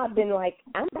 And I've been like,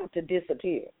 I'm about to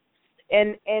disappear.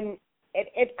 And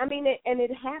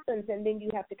it happens, and then you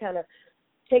have to kind of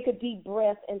take a deep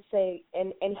breath and say,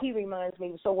 and he reminds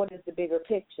me, so what is the bigger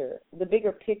picture? The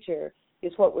bigger picture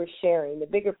is what we're sharing. The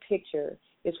bigger picture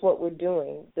is what we're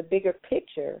doing. The bigger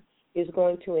picture is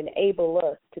going to enable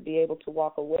us to be able to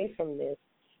walk away from this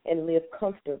and live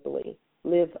comfortably,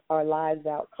 live our lives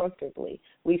out comfortably.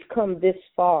 We've come this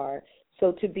far,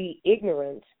 so to be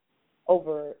ignorant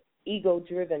over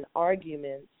ego-driven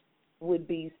arguments would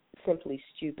be simply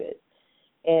stupid.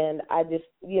 And I just,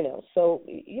 so,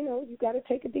 you got to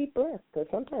take a deep breath, because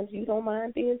sometimes you don't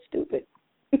mind being stupid.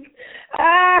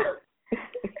 I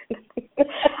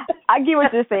get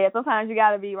what you're saying. Sometimes you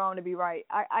got to be wrong to be right.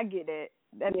 I get it.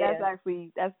 That's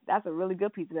actually, that's a really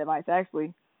good piece of advice,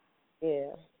 actually.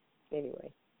 Yeah. Anyway.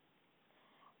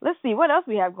 Let's see, what else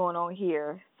we have going on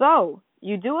here? So,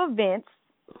 you do events.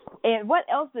 And what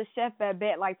else does Chef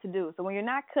Babette like to do? So when you're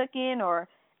not cooking or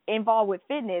involved with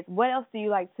fitness, what else do you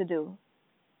like to do?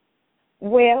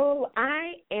 Well,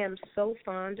 I am so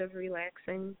fond of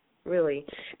relaxing, really.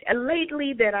 And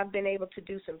lately that I've been able to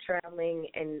do some traveling,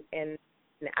 and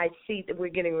I see that we're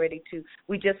getting ready to,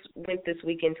 we just went this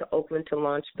weekend to Oakland to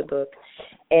launch the book.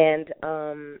 And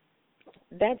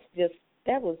that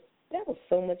was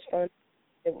so much fun.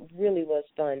 It really was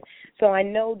fun. So I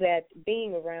know that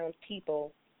being around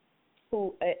people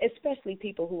who, especially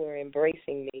people who are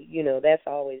embracing me, that's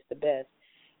always the best,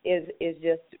 is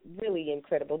just really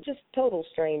incredible. Just total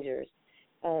strangers.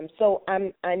 So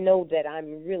I know that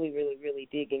I'm really, really, really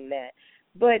digging that.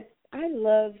 But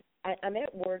I'm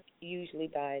at work usually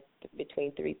by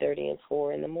between 3:30 and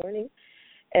 4 in the morning,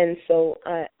 and so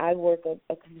I work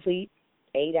a complete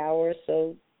 8-hour or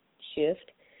so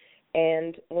shift.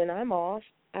 And when I'm off,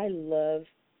 I love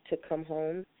to come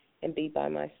home and be by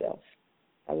myself.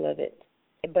 I love it.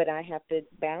 But I have to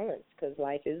balance, because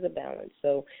life is a balance.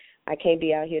 So I can't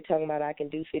be out here talking about I can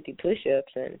do 50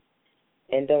 push-ups and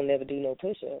and don't never do no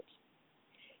push-ups.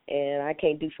 And I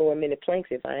can't do 4-minute planks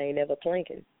if I ain't ever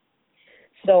planking.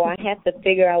 So I have to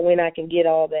figure out when I can get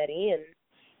all that in.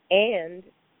 And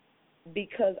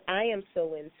because I am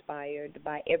so inspired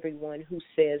by everyone who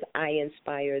says I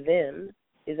inspire them,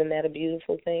 isn't that a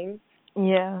beautiful thing?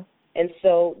 Yeah. And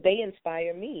so they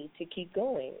inspire me to keep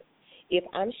going. If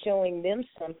I'm showing them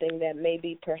something that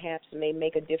maybe perhaps may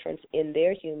make a difference in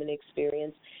their human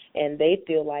experience and they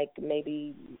feel like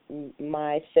maybe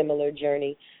my similar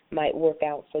journey might work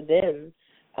out for them,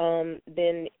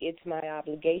 then it's my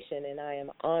obligation, and I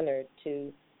am honored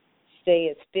to stay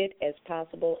as fit as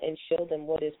possible and show them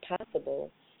what is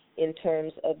possible in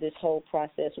terms of this whole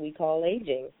process we call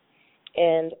aging.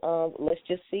 And let's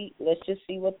just see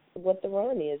what the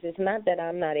run is. It's not that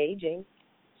I'm not aging.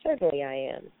 Certainly I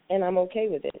am, and I'm okay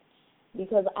with it,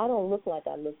 because I don't look like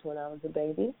I looked when I was a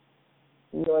baby,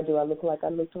 nor do I look like I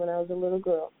looked when I was a little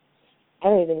girl. I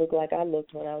don't even look like I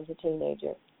looked when I was a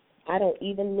teenager. I don't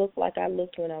even look like I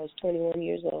looked when I was 21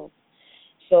 years old.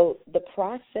 So the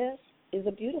process is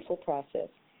a beautiful process.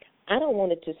 I don't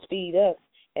want it to speed up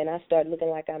and I start looking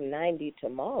like I'm 90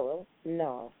 tomorrow.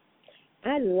 No.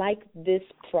 I like this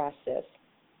process.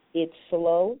 It's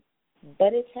slow,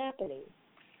 but it's happening.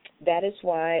 That is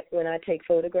why when I take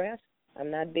photographs, I'm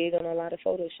not big on a lot of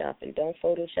photoshopping. Don't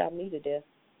Photoshop me to death,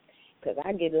 because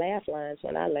I get laugh lines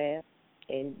when I laugh.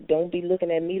 And don't be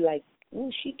looking at me like, ooh,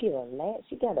 she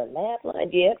got a laugh line.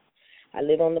 Yep, I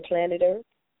live on the planet Earth.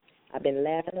 I've been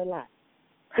laughing a lot.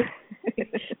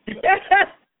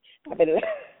 I've been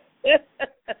laughing.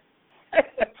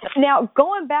 Now,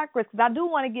 going backwards, because I do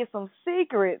want to get some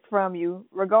secrets from you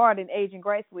regarding aging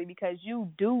gracefully, because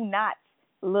you do not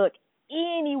look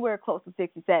anywhere close to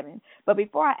 67. But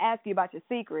before I ask you about your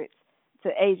secrets to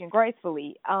aging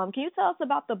gracefully, can you tell us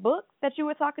about the book that you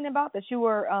were talking about, that you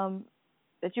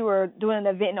were doing an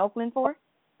event in Oakland for?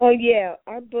 Oh yeah,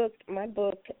 my book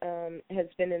has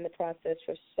been in the process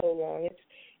for so long.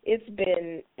 It's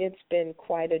been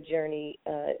quite a journey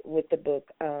with the book.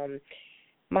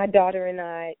 My daughter and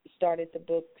I started the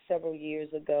book several years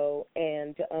ago,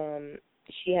 and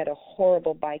she had a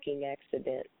horrible biking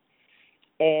accident.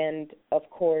 And, of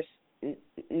course,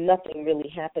 nothing really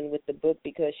happened with the book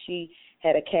because she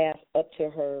had a cast up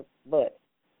to her butt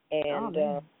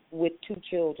and with 2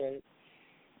 children.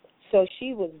 So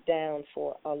she was down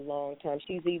for a long time.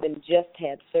 She's even just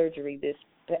had surgery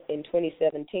in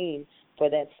 2017 for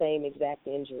that same exact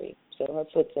injury. So her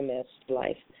foot's a mess,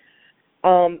 life.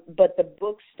 But the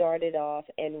book started off,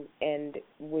 and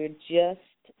we're just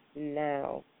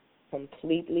now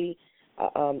completely.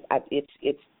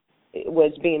 It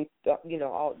was being,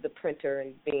 all the printer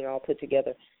and being all put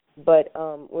together, but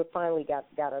we finally got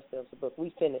ourselves a book.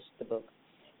 We finished the book,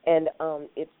 and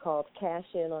it's called Cash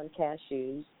In on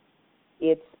Cashews.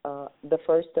 It's the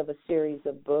first of a series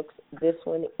of books. This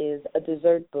one is a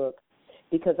dessert book,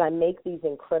 because I make these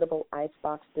incredible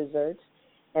icebox desserts,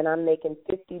 and I'm making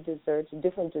 50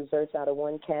 different desserts out of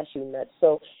one cashew nut.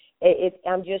 So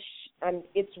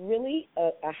it's really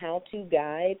a how-to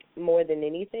guide more than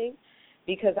anything,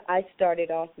 because I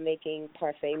started off making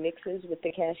parfait mixes with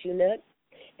the cashew nut,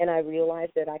 and I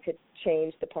realized that I could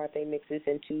change the parfait mixes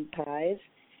into pies,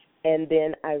 and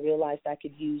then I realized I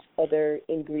could use other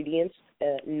ingredients,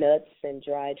 nuts and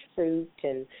dried fruit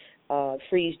and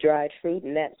freeze-dried fruit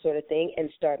and that sort of thing,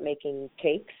 and start making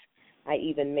cakes. I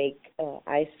even make the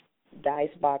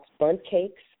icebox bundt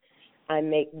cakes. I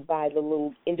buy the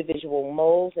little individual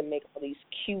molds and make all these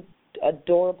cute,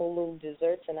 adorable little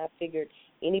desserts, and I figured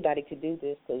anybody could do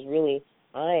this, because really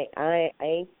I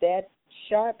ain't that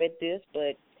sharp at this,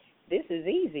 but this is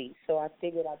easy. So I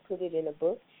figured I'd put it in a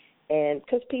book, and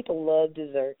because people love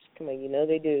desserts, come on,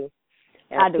 they do.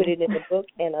 And I put it in the book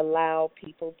and allow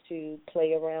people to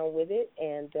play around with it,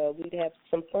 and we'd have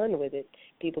some fun with it.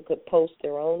 People could post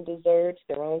their own desserts,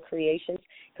 their own creations,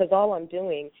 because all I'm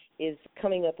doing is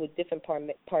coming up with different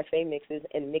parfait mixes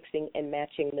and mixing and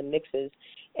matching the mixes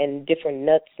and different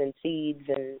nuts and seeds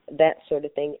and that sort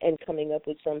of thing, and coming up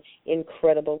with some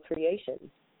incredible creations.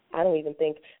 I don't even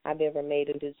think I've ever made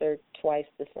a dessert twice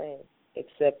the same,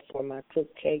 except for my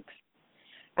cooked cakes.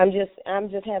 I'm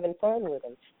just having fun with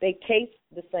them. They taste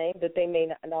the same, but they may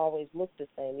not always look the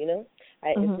same,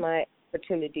 It's my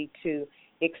opportunity to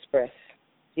express,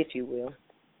 if you will.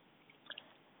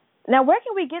 Now, where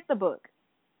can we get the book?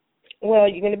 Well,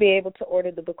 you're going to be able to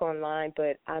order the book online,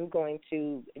 but I'm going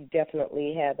to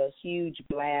definitely have a huge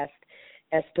blast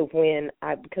as to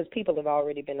because people have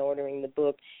already been ordering the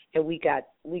book, and we got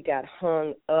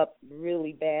hung up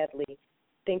really badly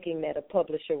thinking that a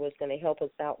publisher was going to help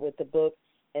us out with the book,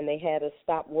 and they had us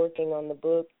stop working on the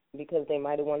book, because they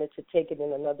might have wanted to take it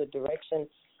in another direction,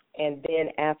 and then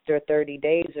after 30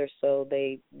 days or so,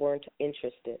 they weren't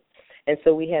interested. And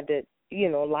so we had to,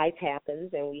 life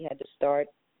happens, and we had to start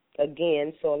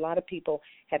again. So a lot of people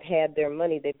have had their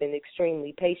money. They've been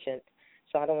extremely patient.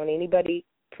 So I don't want anybody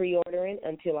pre-ordering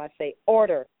until I say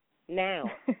order now.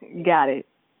 Got it.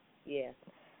 Yeah.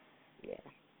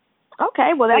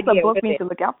 Okay, well, that's a book we need to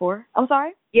look out for. I'm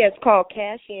sorry? Yeah, it's called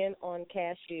Cash In on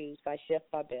Cashews by Chef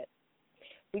Babette.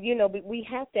 We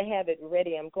have to have it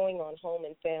ready. I'm going on Home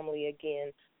and Family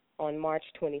again on March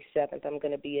 27th. I'm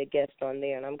going to be a guest on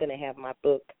there, and I'm going to have my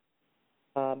book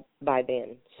by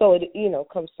then. So it,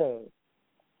 comes soon.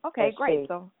 Okay, great. Soon.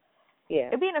 So yeah,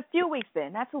 it'll be in a few weeks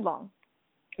then, not too long.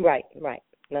 Right,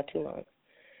 not too long.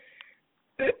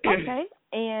 Okay,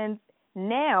 and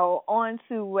now on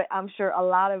to what I'm sure a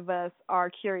lot of us are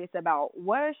curious about.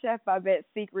 What are Chef Babette's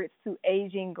secrets to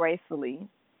aging gracefully?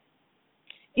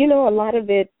 A lot of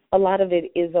it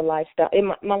is a lifestyle.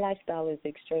 My lifestyle is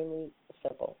extremely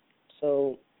simple.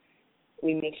 So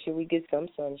we make sure we get some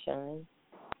sunshine.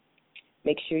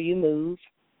 Make sure you move.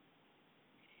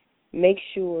 Make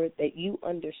sure that you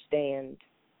understand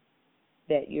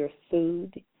that your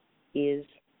food is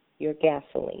your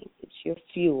gasoline. It's your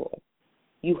fuel.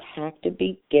 You have to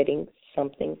be getting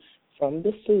something from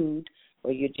the food,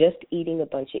 or you're just eating a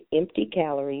bunch of empty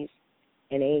calories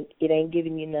and it ain't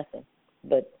giving you nothing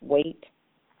but weight,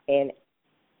 and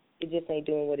it just ain't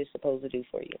doing what it's supposed to do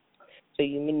for you. So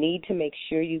you need to make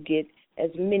sure you get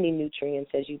as many nutrients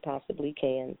as you possibly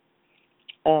can.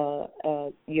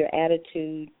 Your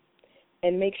attitude,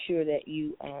 and make sure that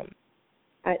you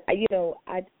I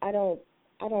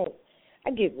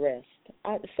get rest.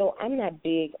 So I'm not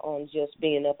big on just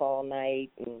being up all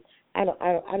night, and I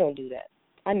don't do that.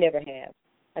 I never have.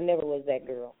 I never was that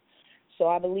girl. So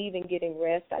I believe in getting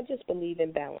rest. I just believe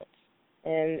in balance.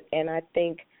 And I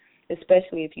think,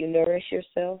 especially if you nourish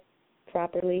yourself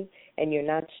properly and you're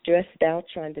not stressed out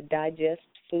trying to digest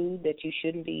food that you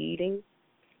shouldn't be eating,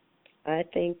 I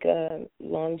think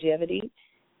longevity,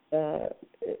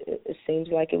 it seems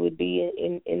like it would be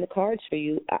in the cards for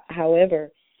you.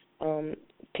 However,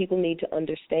 people need to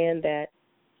understand that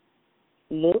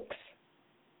looks,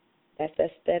 that's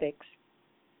aesthetics,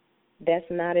 that's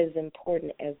not as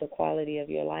important as the quality of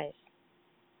your life.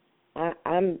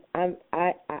 I'm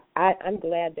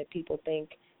glad that people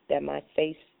think that my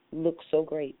face looks so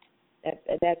great. That's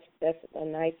a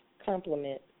nice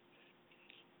compliment.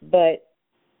 But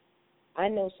I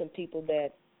know some people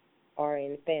that are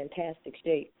in fantastic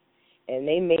shape, and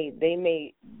they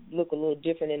may look a little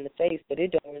different in the face, but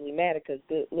it don't really matter because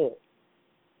look,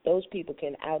 those people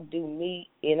can outdo me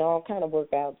in all kind of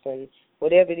workouts and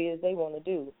whatever it is they want to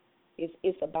do.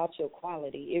 It's about your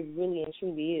quality. It really and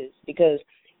truly is, because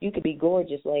you could be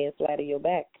gorgeous laying flat on your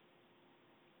back.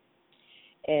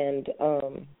 And,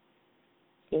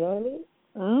 you know what I mean?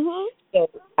 Mm-hmm. So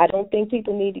I don't think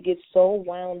people need to get so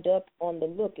wound up on the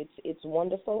look. It's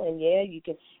wonderful, and, yeah, you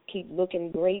can keep looking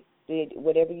great,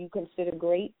 whatever you consider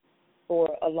great,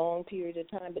 for a long period of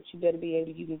time, but you better be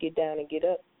able, you can get down and get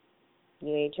up.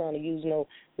 You ain't trying to use no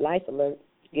life alert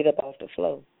to get up off the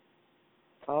floor.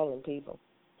 Calling people.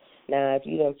 Now, if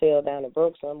you done fell down and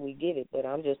broke something, we get it. But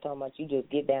I'm just talking about you just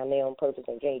get down there on purpose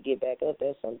and can't get back up.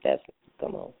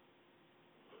 Come on.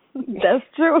 That's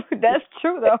true. That's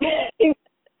true, though.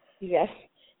 Yes.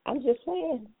 I'm just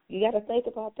saying. You got to think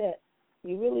about that.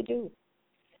 You really do.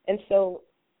 And so,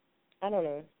 I don't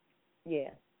know. Yeah.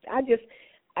 I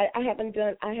haven't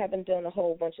done a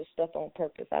whole bunch of stuff on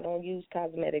purpose. I don't use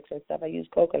cosmetics and stuff. I use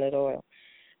coconut oil.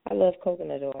 I love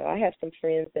coconut oil. I have some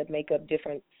friends that make up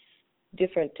different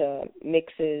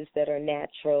mixes that are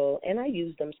natural, and I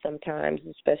use them sometimes,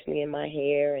 especially in my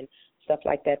hair and stuff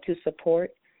like that, to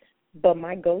support. But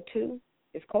my go-to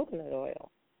is coconut oil.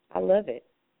 I love it.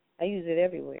 I use it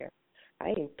everywhere.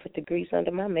 I even put the grease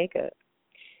under my makeup.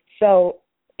 So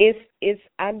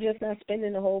I'm just not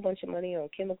spending a whole bunch of money on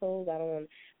chemicals. I don't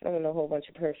want a whole bunch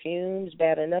of perfumes.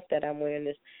 Bad enough that I'm wearing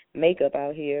this makeup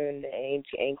out here and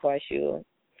ain't quite sure.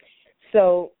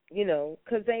 So,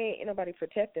 because they ain't nobody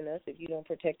protecting us. If you don't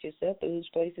protect yourself, whose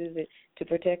place is it to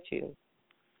protect you?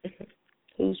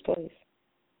 Whose place?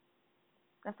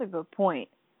 That's a good point.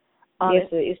 Yes,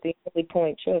 it's the only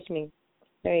point. Trust me.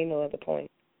 There ain't no other point.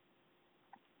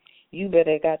 You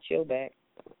better got your back.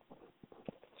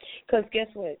 Because guess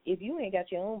what? If you ain't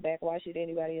got your own back, why should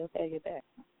anybody else have your back?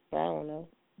 I don't know.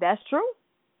 That's true.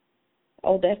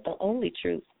 Oh, that's the only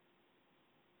truth.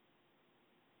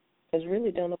 Because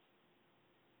really don't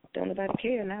nobody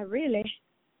care, not really.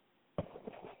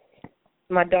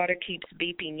 My daughter keeps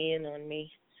beeping in on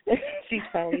me. She's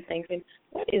probably thinking,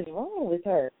 what is wrong with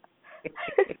her?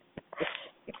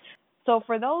 So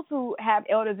for those who have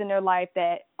elders in their life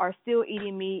that are still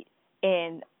eating meat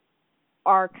and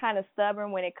are kind of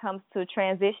stubborn when it comes to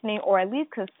transitioning or at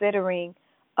least considering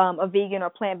a vegan or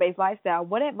plant-based lifestyle,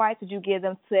 what advice would you give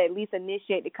them to at least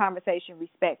initiate the conversation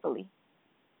respectfully?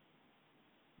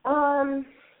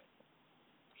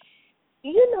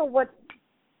 You know what,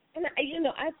 and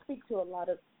I speak to a lot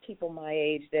of people my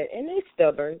age and they're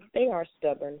stubborn. They are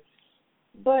stubborn.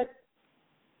 But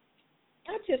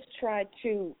I just try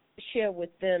to share with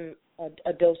them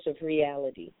a dose of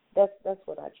reality. That's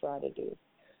what I try to do.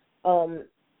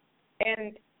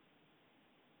 And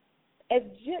as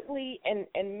gently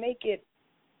and make it,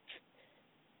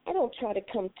 I don't try to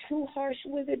come too harsh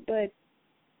with it, but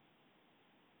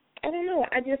I don't know.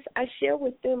 I share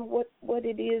with them what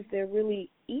it is they're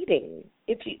really eating.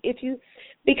 If you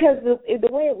because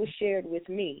the way it was shared with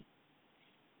me,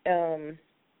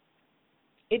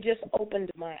 it just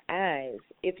opened my eyes.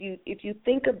 If you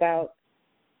think about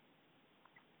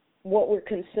what we're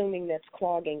consuming that's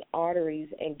clogging arteries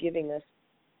and giving us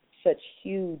such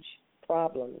huge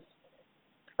problems,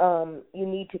 you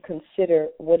need to consider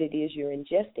what it is you're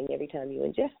ingesting every time you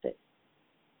ingest it.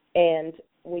 And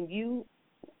when you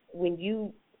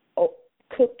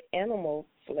cook animal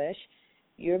flesh,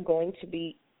 you're going to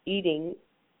be eating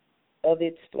of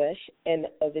its flesh and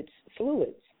of its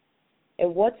fluids.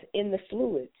 And what's in the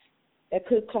fluids that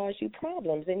could cause you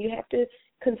problems, and you have to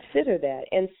consider that.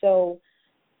 And so,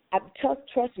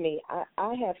 trust me,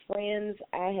 I have friends,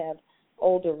 I have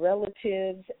older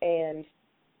relatives, and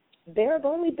there have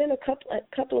only been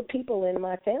a couple of people in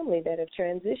my family that have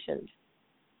transitioned.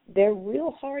 They're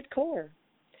real hardcore.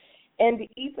 And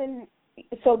even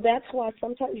so, that's why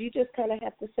sometimes you just kind of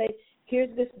have to say,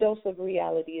 here's this dose of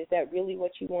reality. Is that really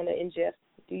what you want to ingest?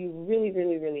 Do you really,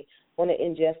 really, really want to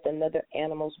ingest another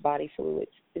animal's body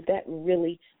fluids? Is that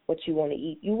really what you want to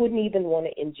eat? You wouldn't even want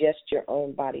to ingest your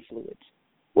own body fluids,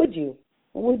 would you?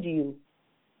 Would you?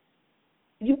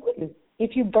 You wouldn't.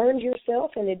 If you burned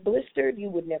yourself and it blistered, you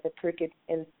would never prick it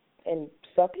and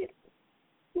suck it.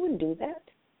 You wouldn't do that.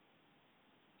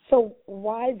 So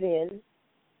why then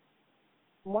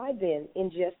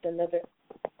ingest another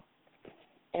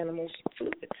animal's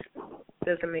fluids?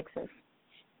 Doesn't make sense.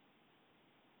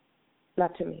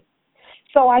 Not to me.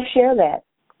 So I share that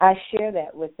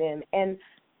with them, and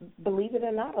believe it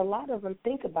or not, a lot of them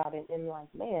think about it and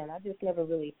like, man, I just never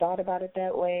really thought about it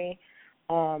that way.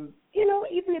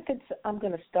 Even if I'm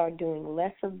going to start doing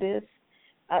less of this,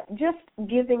 just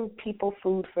giving people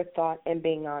food for thought and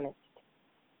being honest.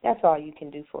 That's all you can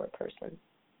do for a person.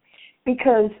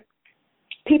 Because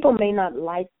people may not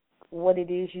like what it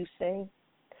is you say,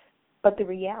 but the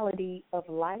reality of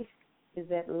life is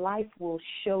that life will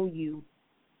show you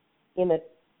in a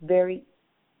very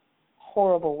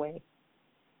horrible way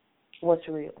what's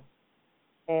real.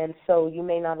 And so you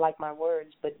may not like my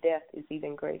words, but death is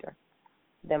even greater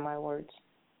than my words.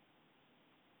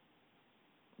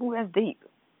 Ooh, that's deep.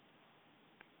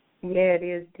 Yeah, it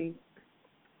is deep.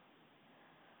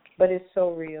 But it's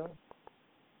so real.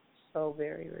 So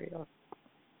very real.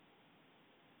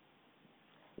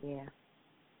 Yeah.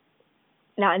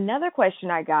 Now, another question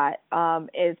I got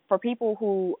is for people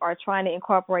who are trying to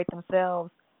incorporate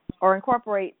themselves or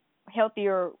incorporate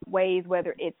healthier ways,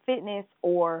 whether it's fitness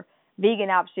or vegan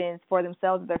options for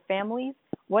themselves or their families,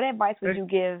 what advice would you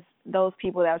give those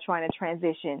people that are trying to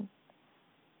transition?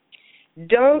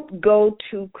 Don't go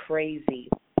too crazy.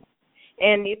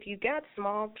 And if you got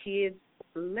small kids,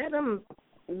 let them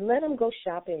go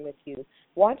shopping with you.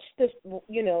 Watch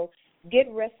get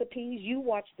recipes. You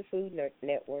watch the Food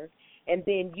Network, and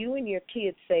then you and your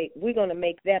kids say, we're going to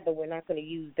make that, but we're not going to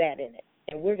use that in it.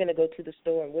 And we're going to go to the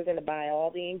store, and we're going to buy all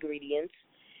the ingredients.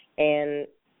 And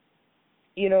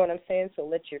you know what I'm saying? So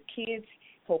let your kids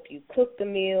help you cook the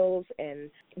meals,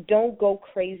 and don't go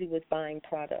crazy with buying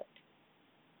product.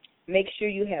 Make sure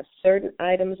you have certain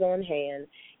items on hand,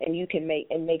 and you can make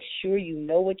sure you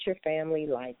know what your family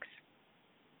likes.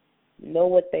 Know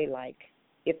what they like.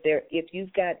 If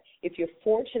you're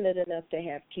fortunate enough to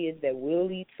have kids that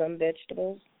will eat some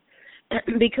vegetables,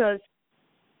 because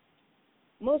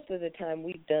most of the time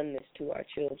we've done this to our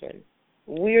children.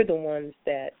 We're the ones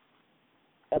that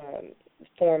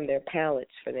form their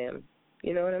palates for them.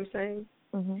 You know what I'm saying?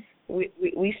 Mm-hmm.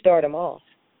 We start them off,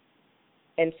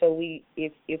 and so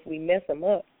if we mess them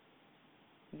up,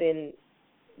 then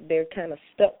they're kind of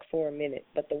stuck for a minute.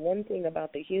 But the one thing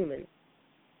about the human,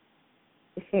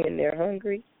 when they're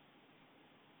hungry,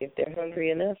 if they're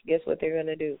hungry enough, guess what they're going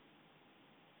to do?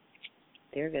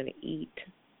 They're going to eat.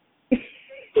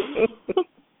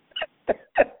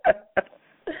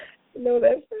 No,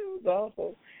 that sounds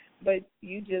awful. but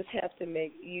you just have to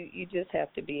you just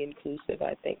have to be inclusive.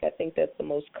 I think that's the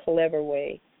most clever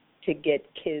way to get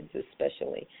kids,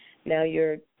 especially now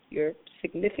your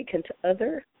significant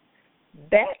other.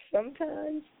 That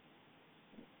sometimes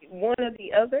one or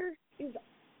the other is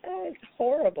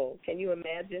horrible. Can you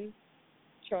imagine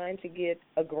trying to get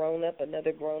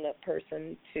another grown up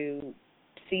person to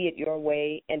see it your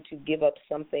way and to give up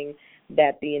something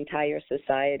that the entire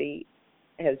society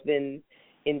has been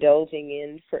indulging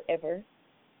in forever?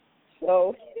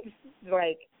 So it's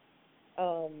like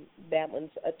that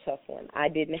one's a tough one. I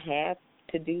didn't have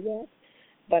to do that,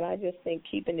 but I just think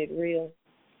keeping it real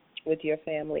with your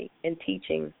family and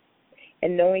teaching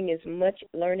and learning as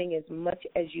much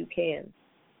as you can,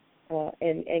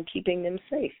 and keeping them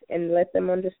safe, and let them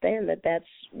understand that that's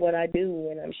what I do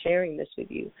when I'm sharing this with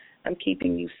you. I'm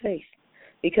keeping you safe,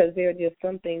 because there are just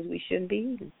some things we shouldn't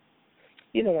be eating.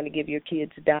 You don't want to give your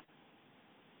kids diet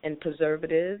and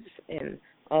preservatives and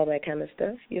all that kind of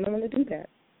stuff. You don't want to do that.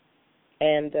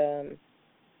 And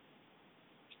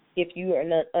if you are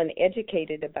not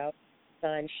uneducated about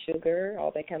sugar,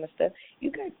 all that kind of stuff,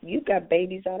 you got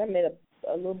babies out. I met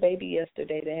a little baby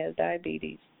yesterday that has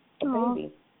diabetes. Aww.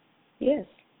 Baby. Yes,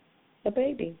 a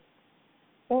baby.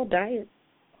 All diet.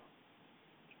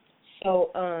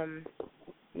 So,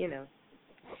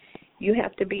 you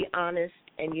have to be honest,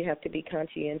 and you have to be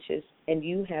conscientious, and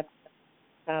you have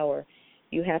power.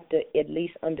 You have to at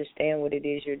least understand what it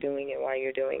is you're doing and why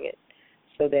you're doing it,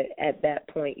 so that at that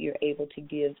point you're able to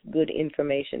give good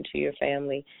information to your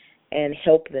family and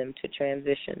help them to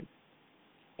transition.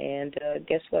 And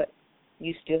guess what?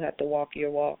 You still have to walk your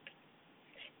walk,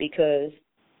 because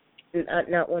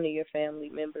not one of your family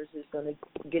members is going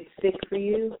to get sick for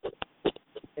you.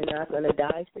 They're not going to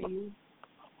die for you.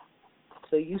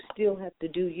 So you still have to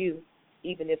do you,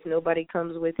 even if nobody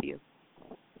comes with you.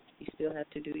 You still have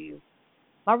to do you.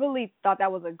 I really thought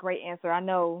that was a great answer. I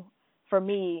know for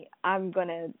me, I'm going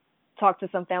to talk to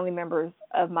some family members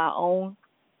of my own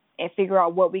and figure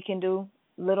out what we can do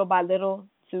little by little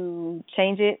to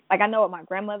change it. Like, I know with my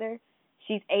grandmother,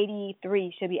 she's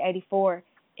 83. She'll be 84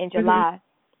 in July.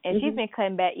 And she's been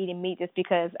cutting back eating meat just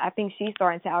because I think she's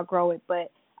starting to outgrow it.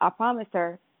 But I promised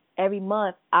her every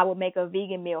month I would make a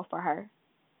vegan meal for her.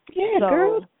 Yeah,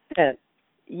 girl.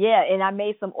 Yeah, and I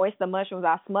made some oyster mushrooms.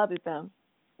 I smothered them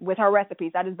with her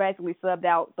recipes. I just basically subbed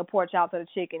out the pork chop to the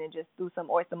chicken and just threw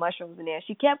some oyster mushrooms in there.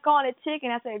 She kept calling it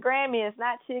chicken. I said, Grammy, it's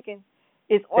not chicken.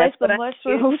 It's oyster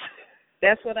mushrooms.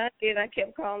 That's what I did. I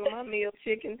kept calling my meal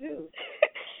chicken, too.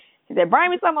 She said,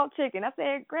 bring me some more chicken. I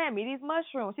said, Grammy, these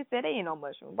mushrooms. She said, they ain't no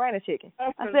mushrooms. Bring the chicken.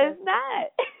 I said, it's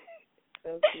not.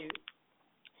 So cute.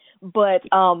 But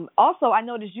also, I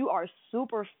noticed you are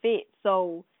super fit.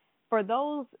 So for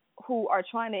those who are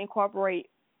trying to incorporate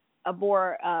a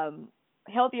more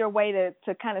healthier way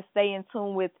to kind of stay in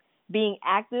tune with being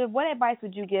active, what advice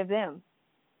would you give them?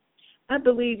 I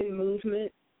believe in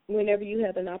movement. Whenever you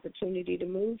have an opportunity to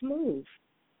move.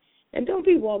 And don't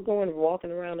be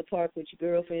walking around the park with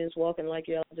your girlfriends, walking like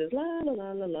y'all just la, la,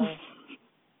 la, la, la.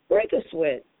 Break a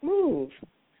sweat. Move.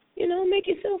 Make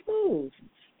yourself move.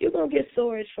 You're going to get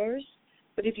sore at first,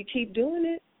 but if you keep doing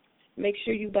it, make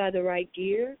sure you buy the right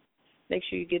gear. Make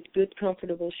sure you get good,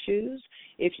 comfortable shoes.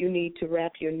 If you need to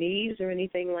wrap your knees or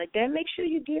anything like that, make sure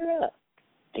you gear up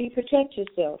and you protect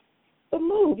yourself. But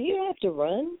move. You don't have to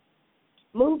run.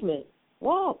 Movement.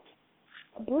 Walk.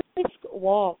 A brisk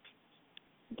walk.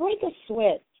 Break a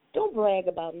sweat. Don't brag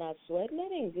about not sweating.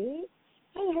 That ain't good.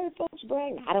 I heard folks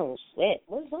brag, I don't sweat.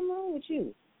 What's something wrong with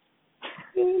you?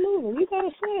 You're moving. You got to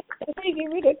sweat. That's how you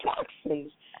get rid of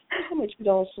toxins. That's how much you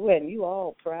don't sweat and you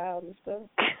all proud and stuff.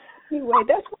 Anyway,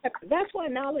 that's why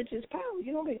knowledge is power.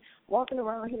 You don't be walking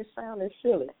around here sounding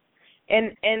silly.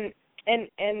 And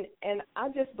I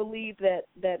just believe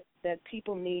that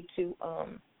people need to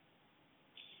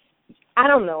I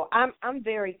don't know. I'm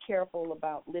very careful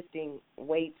about lifting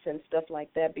weights and stuff like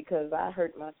that because I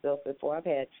hurt myself before.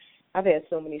 I've had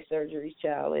so many surgeries,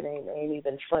 child. It ain't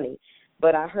even funny.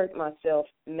 But I hurt myself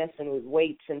messing with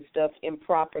weights and stuff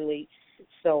improperly.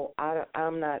 So I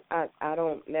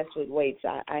don't mess with weights.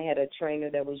 I had a trainer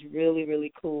that was really,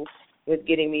 really cool with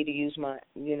getting me to use my,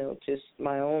 just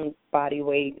my own body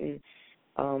weight,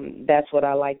 and that's what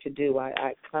I like to do.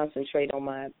 I concentrate on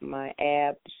my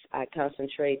abs. I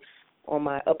concentrate on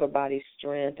my upper body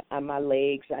strength, on my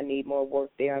legs. I need more work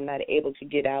there. I'm not able to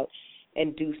get out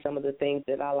and do some of the things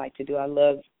that I like to do. I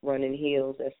love running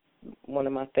heels. That's one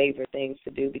of my favorite things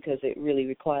to do because it really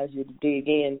requires you to dig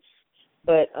in.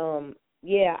 But I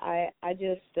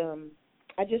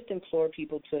just implore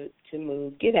people to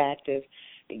move, get active,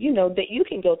 that you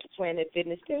can go to Planet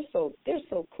Fitness. They're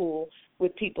so cool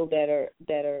with people that are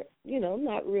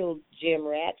not real gym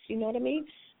rats. You know what I mean?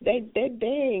 They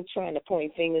ain't trying to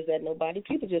point fingers at nobody.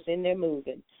 People just in there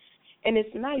moving, and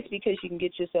it's nice because you can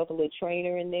get yourself a little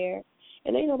trainer in there,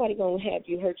 and ain't nobody gonna have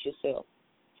you hurt yourself.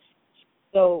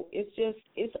 So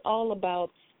it's all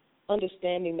about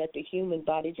understanding that the human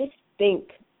body. Just think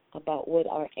about what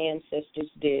our ancestors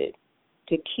did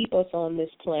to keep us on this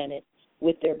planet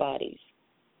with their bodies.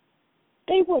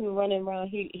 They wasn't running around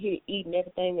here eating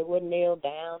everything that wasn't nailed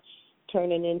down,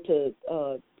 turning into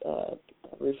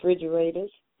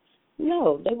refrigerators.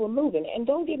 No, they were moving. And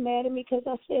don't get mad at me because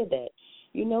I said that.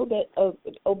 You know that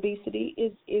obesity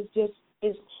is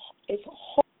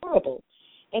horrible,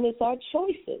 and it's our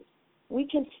choices. We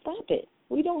can stop it.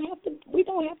 We don't have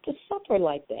to suffer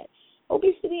like that.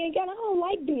 Obesity ain't got. I don't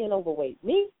like being overweight.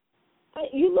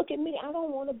 You look at me. I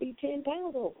don't want to be 10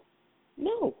 pounds over.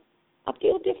 No, I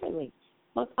feel differently.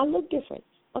 I look different.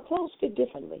 My clothes fit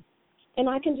differently, and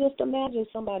I can just imagine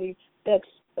somebody that's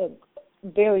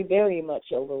very, very much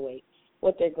overweight,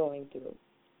 what they're going through,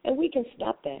 and we can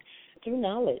stop that through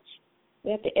knowledge.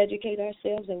 We have to educate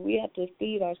ourselves, and we have to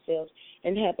feed ourselves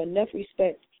and have enough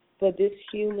respect for this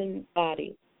human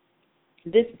body,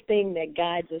 this thing that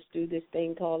guides us through this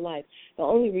thing called life. The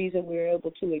only reason we're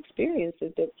able to experience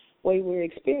it the way we're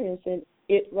experiencing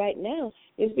it right now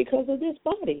is because of this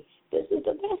body. This is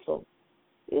the vessel,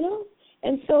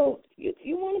 And so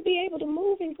you want to be able to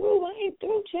move and groove. I ain't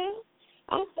through, child.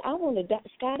 I want to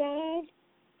skydive.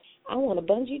 I want to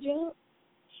bungee jump.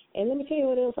 And let me tell you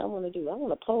what else I want to do. I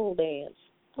want to pole dance.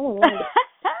 I want to learn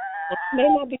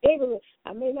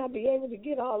I may not be able to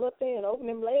get all up there and open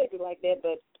them legs like that,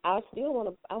 but I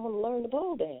want to learn the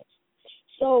pole dance.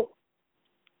 So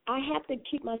I have to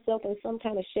keep myself in some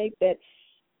kind of shape that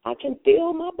I can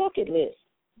fill my bucket list.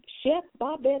 Chef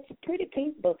Bobette's Pretty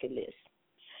Pink bucket list.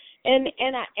 And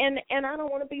I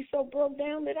don't want to be so broke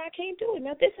down that I can't do it.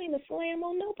 Now, this ain't a slam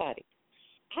on nobody.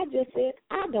 I just said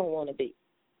I don't want to be,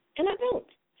 and I don't.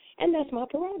 And that's my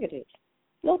prerogative.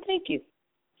 No, thank you.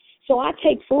 So I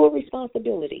take full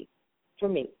responsibility for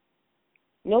me.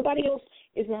 Nobody else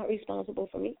is not responsible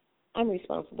for me. I'm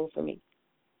responsible for me.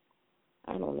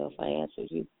 I don't know if I answered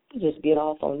you. Just get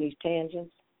off on these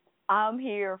tangents. I'm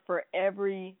here for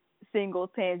every single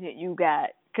tangent you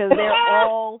got because they're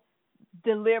all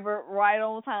delivered right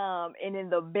on time and in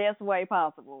the best way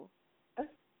possible.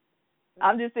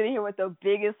 I'm just sitting here with the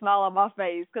biggest smile on my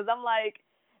face because I'm like,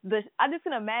 I just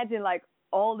can imagine like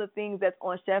all the things that's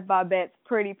on Chef Bobette's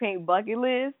Pretty Pink bucket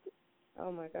list.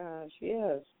 Oh my gosh,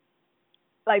 yes.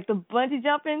 Like the bungee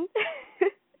jumping.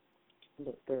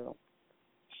 Look, girl.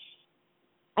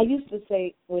 I used to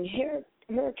say when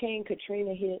Hurricane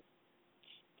Katrina hit,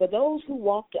 for those who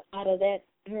walked out of that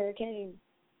hurricane,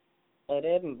 or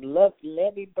that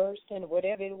levee bursting, or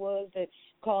whatever it was that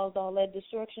caused all that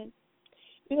destruction,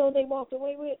 they walked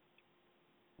away with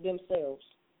themselves.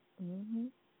 Mm-hmm.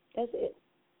 That's it.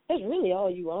 That's really all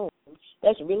you own.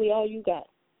 That's really all you got.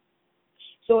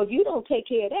 So if you don't take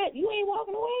care of that, you ain't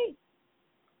walking away.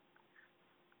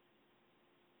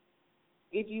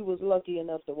 If you was lucky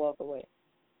enough to walk away.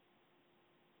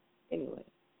 Anyway.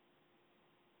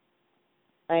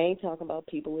 I ain't talking about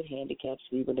people with handicaps.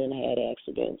 People done had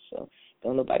accidents, so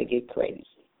don't nobody get crazy.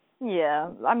 Yeah.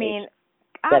 I mean,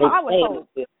 I would hope.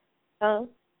 Huh?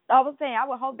 I was saying I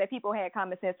would hope that people had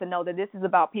common sense to know that this is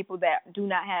about people that do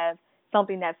not have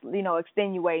something that's,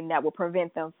 extenuating that will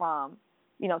prevent them from,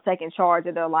 taking charge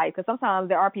of their life. Because sometimes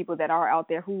there are people that are out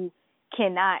there who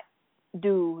cannot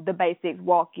do the basics,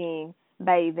 walking,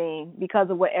 bathing, because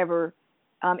of whatever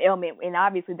ailment. And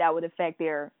obviously that would affect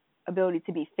their ability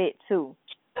to be fit, too.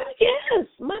 Yes.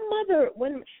 My mother,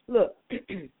 look,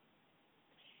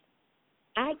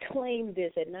 I claim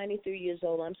this at 93 years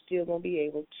old. I'm still going to be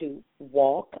able to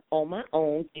walk on my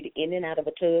own, get in and out of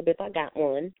a tub if I got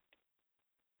one.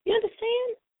 You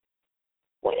understand?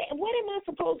 What am I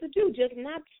supposed to do?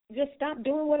 Just stop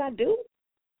doing what I do?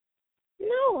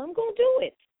 No, I'm going to do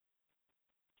it.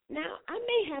 Now, I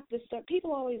may have to start.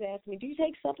 People always ask me, do you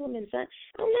take supplements? I'm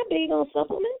not big on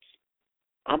supplements.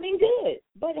 I've been good.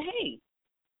 But, hey,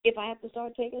 if I have to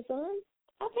start taking some,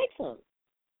 I'll take some.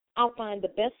 I'll find the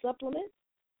best supplement,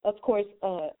 of course,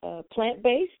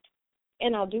 plant-based,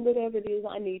 and I'll do whatever it is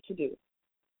I need to do.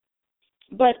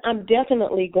 But I'm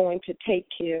definitely going to take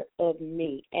care of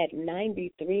me. At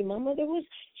 93, my mother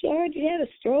she already had a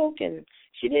stroke, and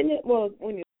she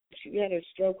had her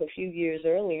stroke a few years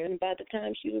earlier, and by the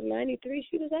time she was 93,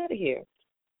 she was out of here.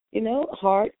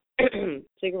 Heart,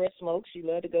 cigarette smoke. She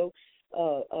loved to go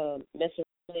mess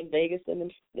around in Vegas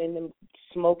in them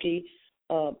smoky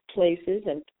places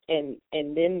and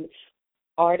then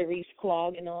arteries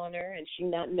clogging on her and she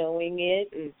not knowing it,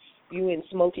 and you in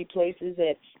smoky places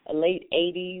at late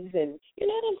 80s, and you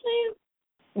know what I'm saying?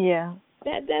 Yeah.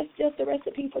 That's just a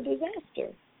recipe for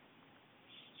disaster.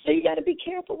 So you got to be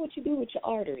careful what you do with your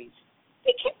arteries.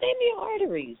 Be careful in your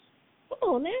arteries. Come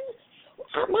on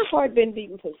now. My heart been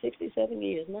beating for 67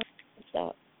 years,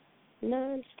 non-stop.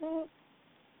 Non-stop.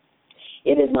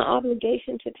 It is my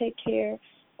obligation to take care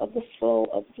of the flow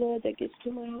of blood that gets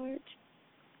to my heart.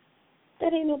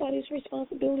 That ain't nobody's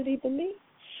responsibility but me.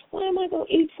 Why am I going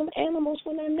to eat some animals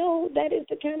when I know that is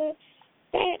the kind of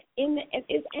fat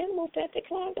is animal fat that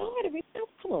clogs the arteries? Now,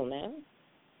 come on now.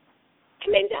 I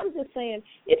mean, I'm just saying,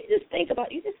 if you just think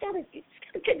about it, you just gotta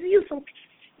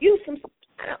use some.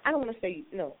 I don't want to say,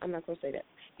 no, I'm not going to say that.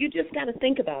 You just got to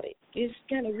think about it. You just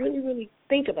got to really, really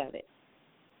think about it.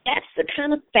 That's the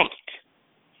kind of fat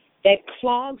that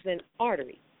clogs an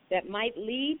artery that might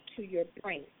lead to your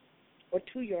brain or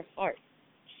to your heart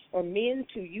or men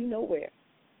to you know where.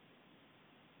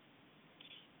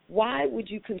 Why would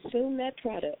you consume that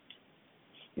product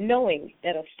knowing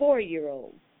that a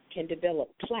 4-year-old can develop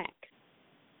plaque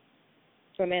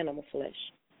from animal flesh?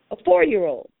 A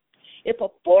 4-year-old. If a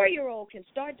 4-year-old can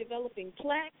start developing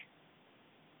plaque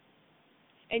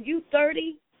and you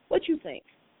 30, what you think?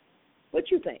 What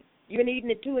you think? You've been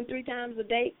eating it 2 and 3 times a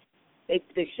day?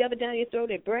 They shove it down your throat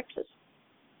at breakfast.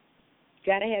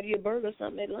 Got to have your burger or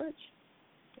something at lunch.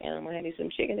 And I'm going to have you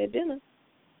some chicken at dinner.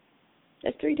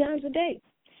 That's 3 times a day.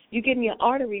 You're getting your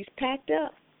arteries packed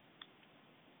up.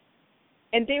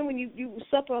 And then when you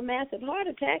suffer a massive heart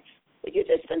attack, well, you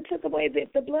just took away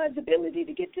the blood's ability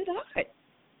to get to the heart.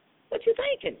 What you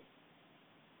thinking?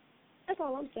 That's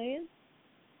all I'm saying.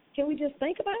 Can we just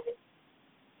think about it?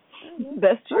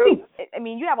 That's true. I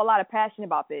mean, you have a lot of passion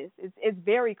about this. It's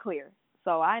very clear.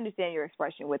 So I understand your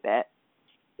expression with that.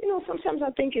 You know, sometimes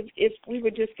I think if we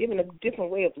were just given a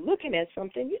different way of looking at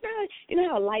something, you know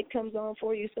how a light comes on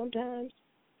for you sometimes?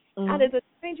 Mm-hmm. Out of the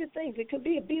strangest things, it could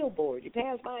be a billboard. You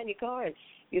pass by in your car and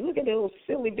you look at the little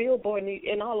silly billboard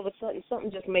and all of a sudden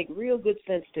something just make real good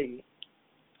sense to you.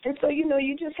 And so, you know,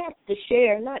 you just have to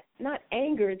share, not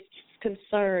anger, it's just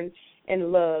concern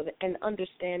and love and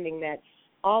understanding that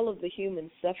all of the human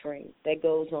suffering that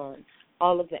goes on,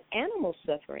 all of the animal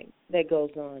suffering that goes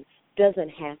on doesn't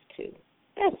have to.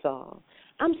 That's all.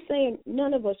 I'm saying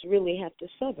none of us really have to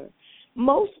suffer.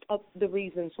 Most of the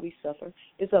reasons we suffer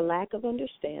is a lack of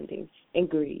understanding and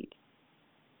greed.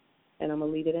 And I'm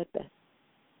going to leave it at that.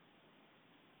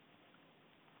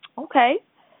 Okay.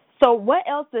 So what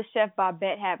else does Chef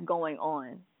Babette have going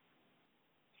on?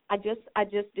 I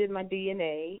just did my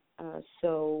DNA,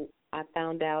 so I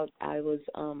found out I was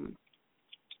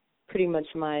pretty much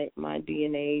my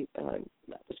DNA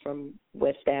was from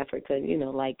West Africa, you know,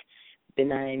 like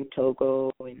Benin,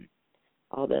 Togo, and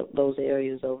all those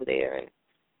areas over there. And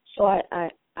so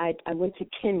I went to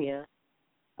Kenya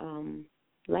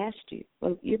last year,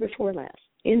 well, year before last,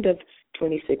 end of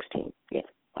 2016. Yeah,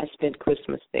 I spent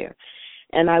Christmas there.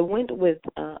 And I went with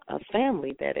a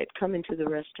family that had come into the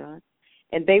restaurant,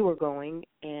 and they were going,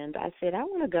 and I said, I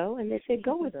want to go, and they said,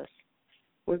 go with us.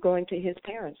 We're going to his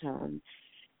parents' home.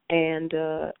 And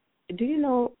do you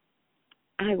know,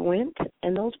 I went,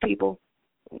 and those people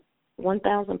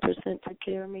 1,000% took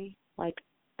care of me. Like,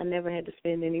 I never had to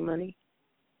spend any money.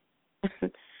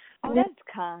 Oh, that's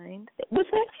kind.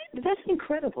 That's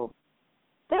incredible.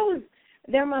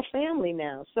 They're my family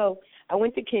now. So I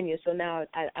went to Kenya. So now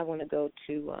I want to go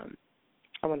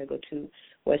to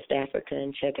West Africa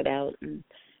and check it out, and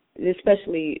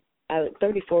especially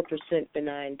 34%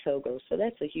 Benin, Togo. So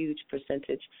that's a huge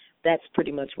percentage. That's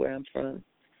pretty much where I'm from.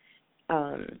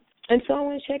 And so I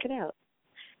want to check it out.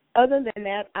 Other than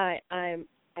that, I'm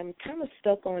kind of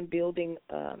stuck on building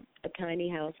a tiny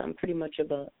house. I'm pretty much of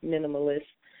a minimalist.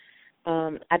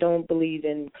 I don't believe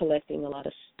in collecting a lot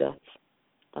of stuff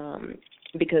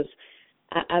because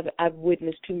I've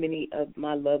witnessed too many of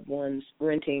my loved ones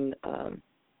renting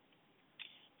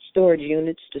storage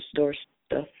units to store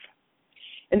stuff.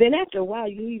 And then after a while,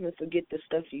 you even forget the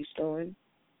stuff you're storing.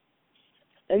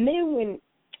 And then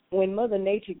when Mother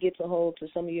Nature gets a hold to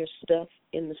some of your stuff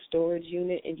in the storage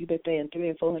unit, and you've been paying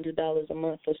 $300 and $400 a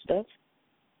month for stuff,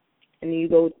 and then you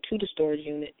go to the storage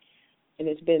unit, and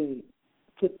it's been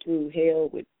put through hell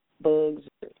with bugs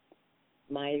or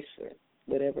mice or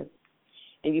whatever,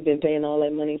 and you've been paying all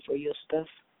that money for your stuff.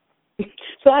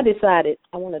 So I decided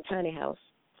I want a tiny house,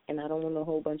 and I don't want a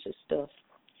whole bunch of stuff,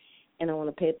 and I want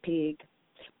a pet pig,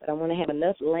 but I want to have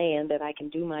enough land that I can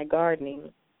do my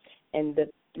gardening, and the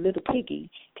little piggy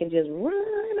can just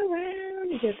run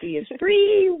around and just be as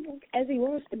free as he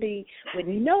wants to be with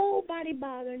nobody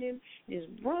bothering him. Just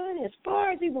run as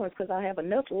far as he wants because I have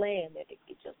enough land that he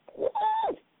can just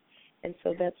run. And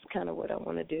so that's kind of what I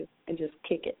want to do, and just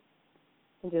kick it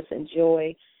and just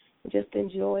enjoy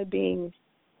being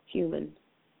human.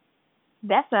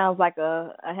 That sounds like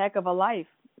a heck of a life.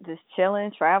 Just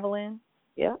chilling, traveling,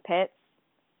 pets,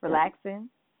 relaxing.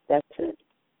 That's it.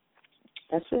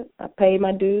 I paid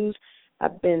my dues.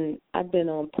 I've been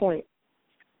on point.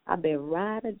 I've been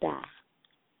ride or die.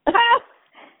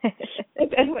 Is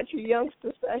that what you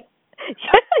youngsters say?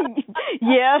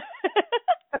 Yeah.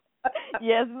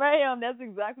 Yes, ma'am. That's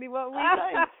exactly what we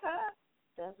say.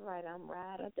 That's right. I'm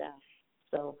ride or die.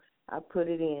 So I put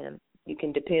it in. You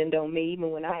can depend on me.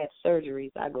 Even when I have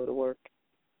surgeries, I go to work.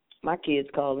 My kids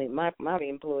call in. My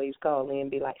employees call in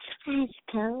and be like, "Hi, it's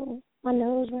cold. My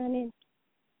nose running.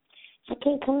 I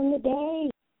can't come today."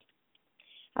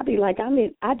 I'll be like,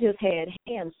 I just had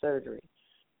hand surgery.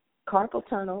 Carpal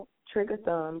tunnel, trigger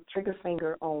thumb, trigger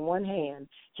finger on one hand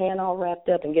all wrapped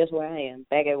up, and guess where I am?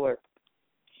 Back at work.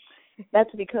 That's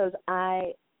because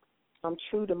I'm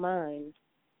true to mine.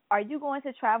 Are you going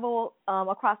to travel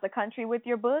across the country with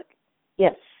your book?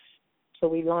 Yes. So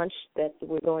we launched that.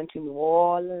 We're going to New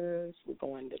Orleans. We're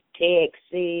going to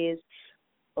Texas.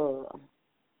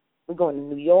 We're going to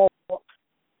New York.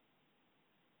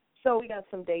 So we got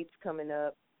some dates coming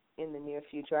up in the near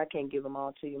future. I can't give them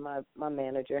all to you. My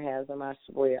manager has them. I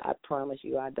swear. I promise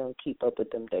you I don't keep up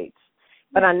with them dates.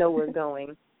 But I know we're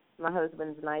going. My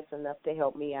husband's nice enough to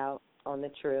help me out on the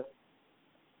trip.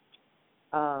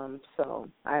 So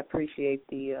I appreciate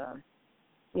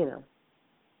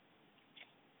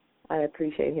I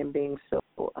appreciate him being so,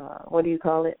 what do you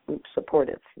call it?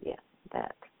 Supportive. Yeah,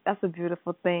 that. That's a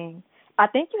beautiful thing. I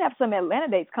think you have some Atlanta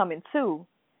dates coming, too.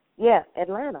 Yeah,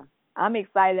 Atlanta. I'm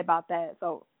excited about that.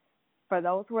 So for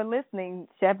those who are listening,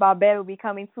 Chef Babette will be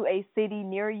coming to a city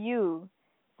near you.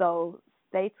 So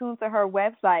stay tuned to her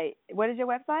website. What is your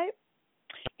website?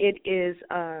 It is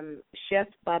Chef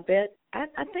Babette. I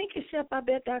think it's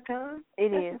chefbabette.com.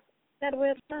 It is. Is that a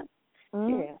website?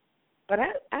 Mm-hmm. Yeah. But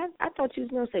I thought you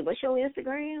was going to say, what's your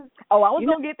Instagram? Oh, I was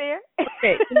going to get there.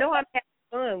 Okay. I'm having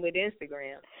fun with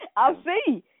Instagram. I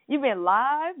see. You've been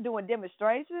live, doing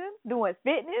demonstrations, doing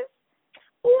fitness.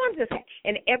 Oh,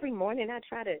 and every morning I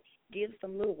try to give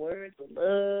some little words of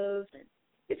love. And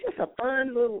it's just a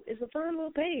fun little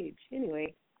page.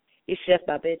 Anyway, it's Chef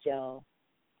Babette, y'all.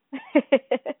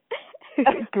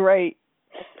 Great.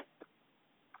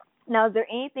 Now, is there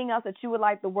anything else that you would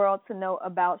like the world to know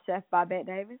about Chef Babette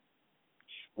Davis?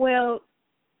 Well,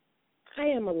 I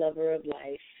am a lover of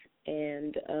life,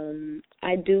 and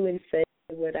I do and say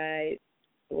what I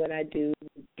do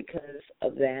because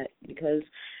of that, because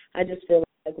I just feel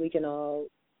like we can all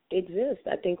exist.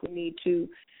 I think we need to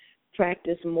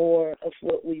practice more of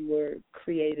what we were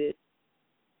created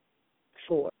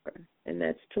for, and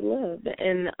that's to love.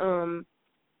 And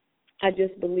I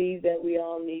just believe that we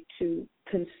all need to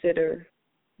consider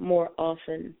more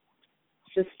often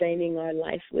sustaining our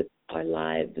lives with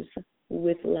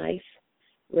life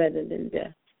rather than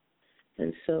death.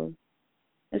 And so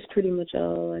that's pretty much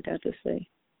all I got to say.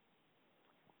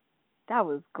 That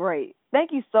was great.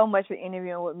 Thank you so much for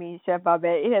interviewing with me, Chef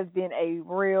Babette. It has been a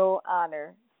real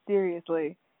honor.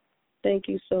 Seriously. Thank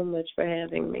you so much for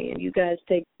having me, and you guys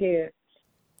take care.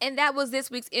 And that was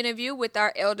this week's interview with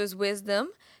our Elders Wisdom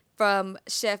from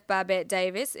Chef Babette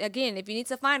Davis. Again, if you need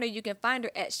to find her, you can find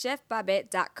her at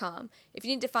chefbabette.com. If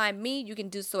you need to find me, you can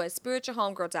do so at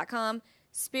spiritualhomegirl.com,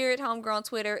 Spirit Homegirl on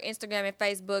Twitter, Instagram, and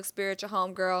Facebook, Spiritual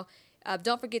Homegirl.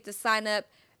 Don't forget to sign up,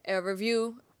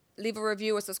 leave a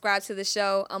review, or subscribe to the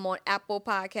show. I'm on Apple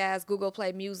Podcasts, Google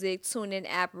Play Music, TuneIn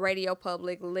app, Radio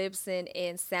Public, Libsyn,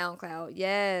 and SoundCloud.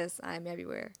 Yes, I'm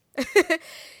everywhere.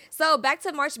 So back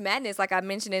to March Madness, like I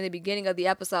mentioned in the beginning of the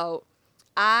episode.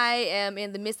 I am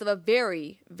in the midst of a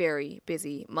very, very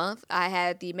busy month. I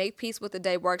had the Make Peace with the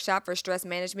Day workshop for stress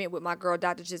management with my girl,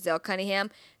 Dr. Giselle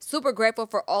Cunningham. Super grateful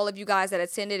for all of you guys that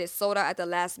attended. It sold out at the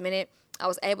last minute. I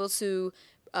was able to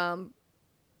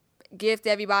gift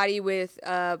everybody with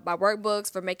my workbooks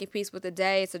for Making Peace with the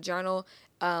Day. It's a journal,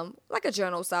 like a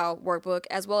journal style workbook,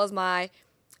 as well as my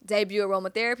debut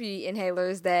aromatherapy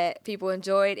inhalers that people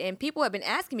enjoyed, and people have been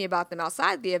asking me about them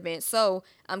outside the event. So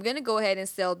I'm going to go ahead and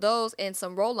sell those and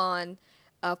some roll-on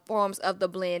forms of the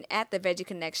blend at the Veggie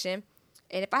Connection.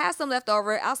 And if I have some left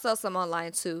over, I'll sell some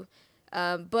online too.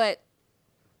 But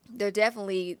they're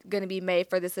definitely going to be made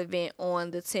for this event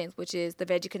on the 10th, which is the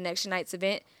Veggie Connection Nights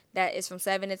event. That is from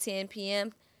 7 to 10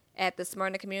 p.m. at the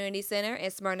Smyrna Community Center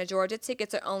in Smyrna, Georgia.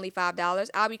 Tickets are only $5.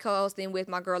 I'll be co-hosting with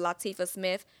my girl Latifah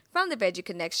Smith from the Veggie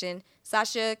Connection,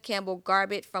 Sasha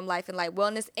Campbell-Garbett from Life and Light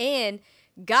Wellness, and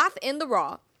Goth in the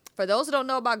Raw. For those who don't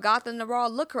know about Goth in the Raw,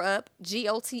 look her up,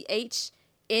 Goth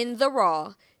in the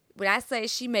Raw. When I say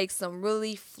she makes some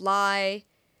really fly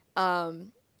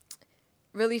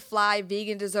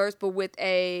vegan desserts, but with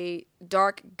a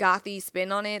dark gothy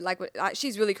spin on it.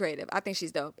 She's really creative. I think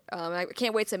she's dope. I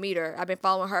can't wait to meet her. I've been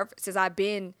following her since I've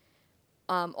been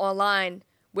online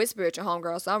with Spiritual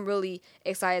Homegirl, so I'm really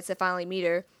excited to finally meet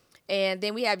her. And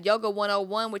then we have Yoga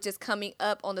 101, which is coming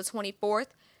up on the 24th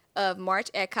of March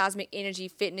at Cosmic Energy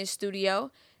Fitness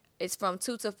Studio. It's from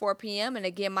 2 to 4 p.m. And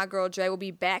again, my girl Dre will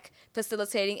be back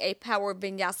facilitating a power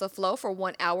vinyasa flow for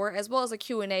 1 hour, as well as a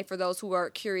Q&A for those who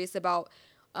are curious about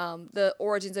the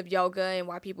origins of yoga and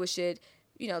why people should,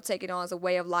 take it on as a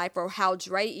way of life, or how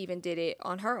Dre even did it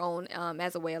on her own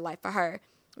as a way of life for her.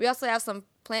 We also have some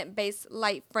plant-based,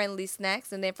 light-friendly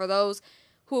snacks. And then for those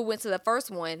who went to the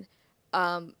first one,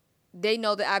 they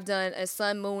know that I've done a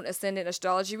sun, moon, ascendant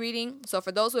astrology reading. So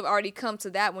for those who have already come to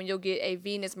that one, you'll get a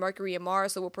Venus, Mercury, and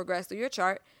Mars, so we'll progress through your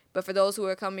chart. But for those who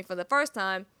are coming for the first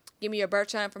time, give me your birth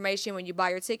chart information when you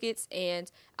buy your tickets,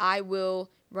 and I will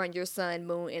run your sun,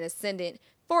 moon, and ascendant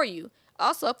for you.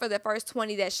 Also, for the first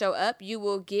 20 that show up, you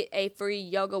will get a free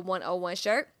Yoga 101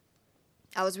 shirt.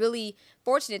 I was really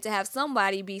fortunate to have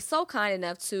somebody be so kind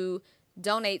enough to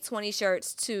donate 20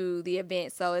 shirts to the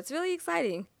event. So it's really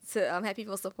exciting to have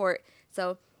people support.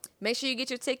 So make sure you get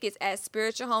your tickets at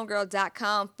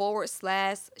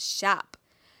spiritualhomegirl.com/shop.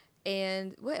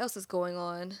 And what else is going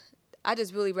on? I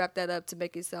just really wrapped that up to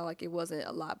make it sound like it wasn't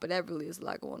a lot, but that really is a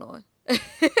lot going on.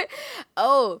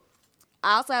 Oh,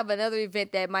 I also have another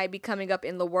event that might be coming up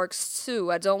in the works too.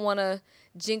 I don't want to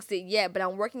jinx it yet, but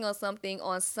I'm working on something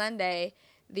on Sunday,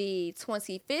 the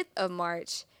 25th of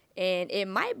March, and it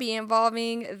might be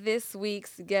involving this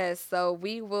week's guest. So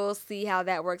we will see how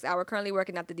that works out. We're currently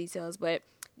working out the details, but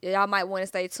y'all might want to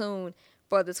stay tuned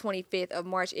for the 25th of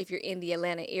March if you're in the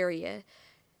Atlanta area.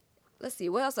 Let's see,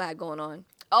 what else I had going on?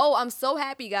 Oh, I'm so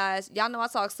happy, guys. Y'all know I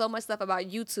talk so much stuff about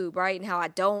YouTube, right? And how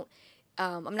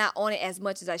I'm not on it as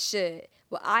much as I should.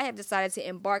 Well, I have decided to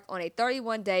embark on a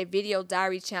 31-day video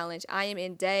diary challenge. I am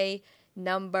in day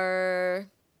number,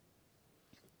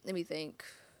 let me think,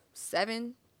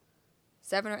 7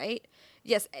 or 8?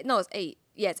 Yes, no, it's 8.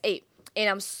 Yeah, it's 8. And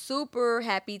I'm super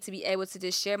happy to be able to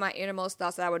just share my innermost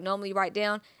thoughts that I would normally write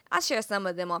down. I share some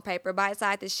of them on paper, but I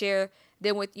decided to share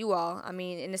them with you all. I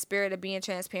mean, in the spirit of being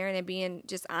transparent and being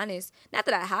just honest. Not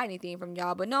that I hide anything from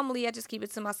y'all, but normally I just keep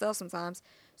it to myself sometimes.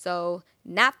 So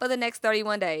not for the next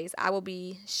 31 days. I will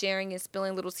be sharing and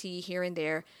spilling little tea here and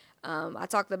there. I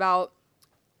talked about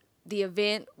the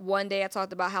event one day. I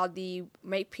talked about how the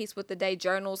Make Peace with the Day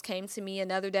journals came to me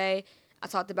another day. I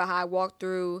talked about how I walked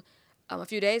through a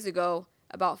few days ago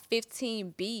about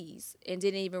 15 bees and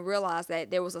didn't even realize that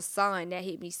there was a sign that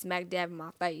hit me smack dab in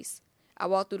my face. I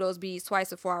walked through those bees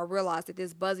twice before I realized that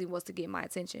this buzzing was to get my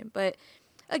attention. But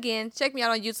again, check me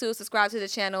out on YouTube, subscribe to the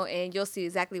channel, and you'll see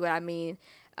exactly what I mean.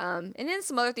 And then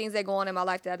some other things that go on in my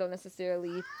life that I don't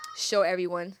necessarily show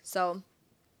everyone. So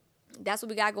that's what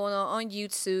we got going on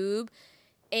YouTube.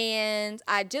 And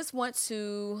I just want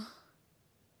to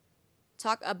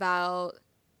talk about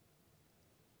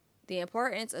the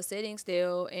importance of sitting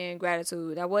still and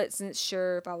gratitude. I wasn't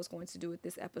sure if I was going to do it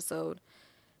this episode,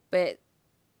 but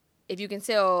if you can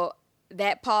tell,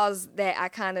 that pause that I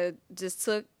kind of just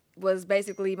took was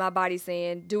basically my body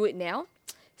saying, do it now.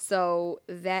 So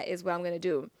that is what I'm going to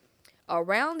do.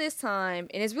 Around this time,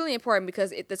 and it's really important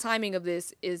because the timing of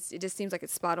this it just seems like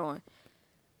it's spot on.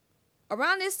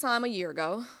 Around this time a year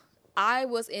ago, I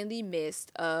was in the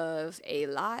midst of a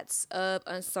lot of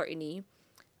uncertainty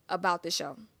about the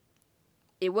show.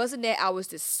 It wasn't that I was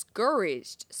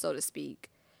discouraged, so to speak.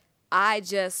 I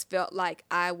just felt like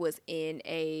I was in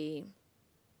a...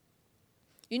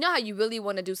 You know how you really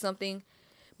want to do something,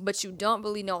 but you don't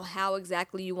really know how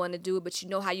exactly you want to do it, but you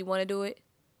know how you want to do it?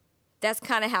 That's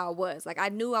kind of how it was. Like, I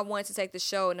knew I wanted to take the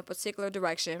show in a particular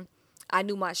direction. I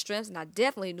knew my strengths, and I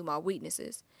definitely knew my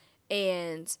weaknesses.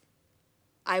 And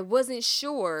I wasn't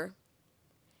sure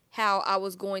how I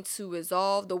was going to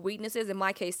resolve the weaknesses, in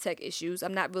my case, tech issues.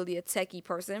 I'm not really a techie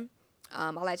person. I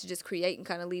like to just create and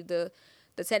kind of leave the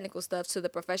technical stuff to the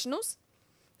professionals.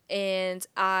 And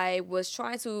I was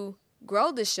trying to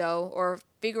grow the show or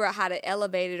figure out how to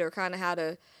elevate it or kind of how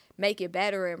to make it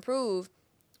better or improve.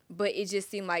 But it just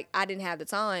seemed like I didn't have the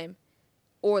time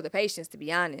or the patience, to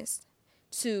be honest,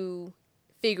 to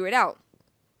figure it out.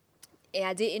 And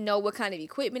I didn't know what kind of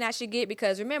equipment I should get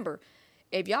because, remember,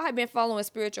 if y'all had been following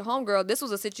Spiritual Homegirl, this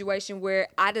was a situation where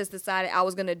I just decided I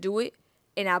was going to do it.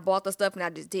 And I bought the stuff and I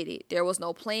just did it. There was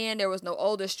no plan. There was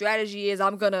no, the strategy is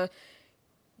I'm going to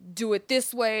do it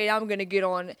this way. I'm going to get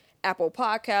on Apple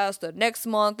Podcasts the next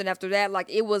month. And after that, like,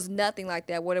 it was nothing like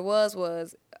that. What it was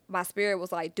my spirit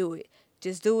was like, do it.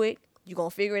 Just do it. You're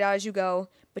going to figure it out as you go.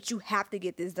 But you have to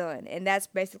get this done. And that's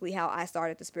basically how I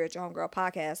started the Spiritual Homegirl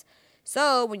podcast.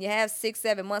 So when you have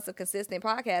 6-7 months of consistent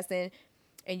podcasting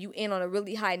and you end on a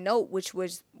really high note, which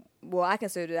was, well, I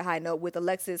consider it a high note with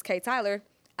Alexis K. Tyler,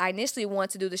 I initially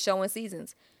wanted to do the show in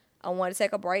seasons. I wanted to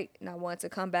take a break, and I wanted to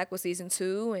come back with season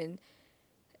 2,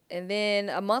 and then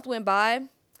a month went by,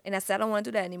 and I said I don't want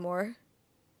to do that anymore.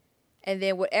 And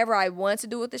then whatever I wanted to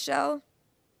do with the show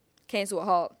came to a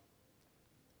halt,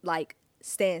 like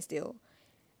standstill.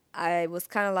 I was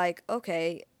kind of like,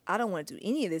 okay, I don't want to do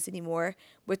any of this anymore,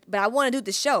 but I want to do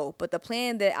the show. But the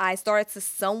plan that I started to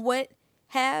somewhat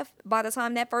have by the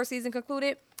time that first season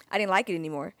concluded, I didn't like it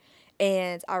anymore.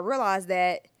 And I realized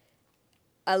that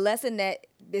a lesson that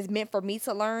is meant for me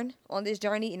to learn on this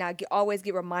journey, and I always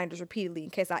get reminders repeatedly in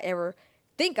case I ever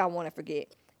think I want to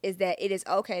forget, is that it is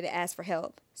okay to ask for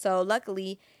help. So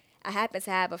luckily, I happen to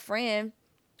have a friend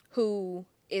who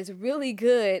is really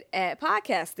good at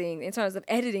podcasting in terms of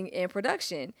editing and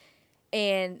production.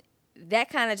 And that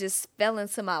kind of just fell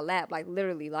into my lap, like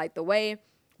literally, like the way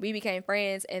we became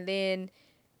friends and then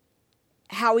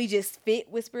how we just fit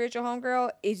with Spiritual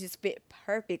Homegirl, it just fit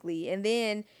perfectly. And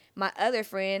then my other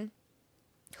friend,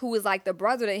 who was like the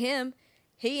brother to him,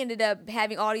 he ended up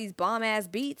having all these bomb-ass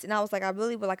beats. And I was like, I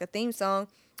really would like a theme song.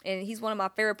 And he's one of my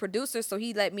favorite producers, so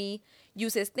he let me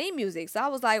use his theme music. So I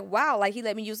was like, wow, like he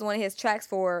let me use one of his tracks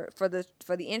for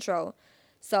the intro.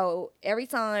 So every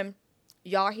time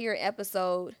y'all hear an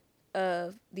episode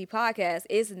of the podcast,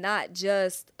 it's not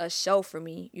just a show for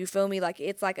me. You feel me? Like,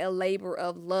 it's like a labor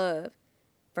of love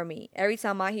for me. Every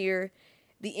time I hear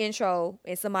the intro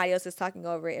and somebody else is talking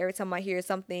over it, every time I hear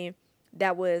something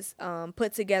that was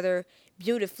put together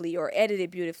beautifully or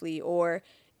edited beautifully, or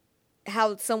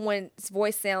how someone's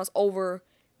voice sounds over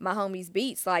my homie's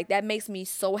beats, like, that makes me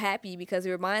so happy because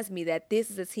it reminds me that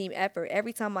this is a team effort.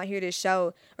 Every time I hear this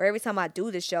show or every time I do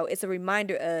this show, it's a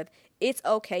reminder of it's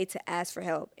okay to ask for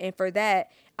help. And for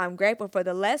that, I'm grateful for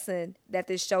the lesson that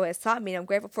this show has taught me. And I'm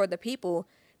grateful for the people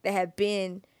that have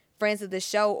been friends of the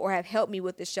show or have helped me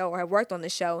with the show or have worked on the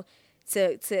show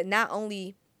to not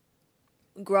only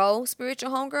grow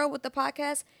Spiritual Homegirl with the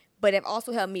podcast, but have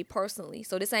also helped me personally.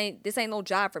 So this ain't no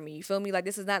job for me. You feel me? Like,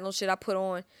 this is not no shit I put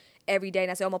on every day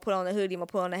and I say, I'm gonna put on a hoodie, I'm gonna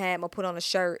put on a hat, I'm gonna put on a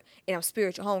shirt, and I'm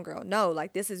Spiritual Homegirl. No,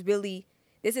 like, this is me.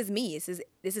 This is me.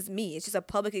 It's just a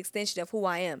public extension of who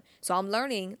I am. So I'm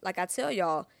learning, like I tell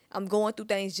y'all, I'm going through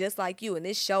things just like you. And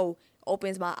this show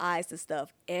opens my eyes to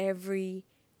stuff every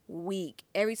week.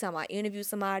 Every time I interview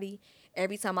somebody,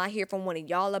 every time I hear from one of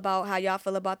y'all about how y'all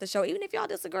feel about the show, even if y'all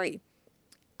disagree,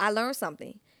 I learn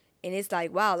something. And it's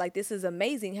like, wow, like, this is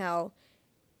amazing how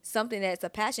something that's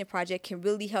a passion project can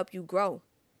really help you grow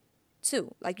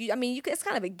too. Like, it's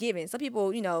kind of a given. Some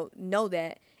people, know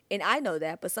that, and I know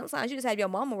that, but sometimes you just have your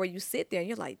moment where you sit there and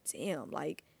you're like, damn,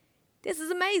 like, this is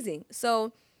amazing.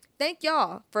 So thank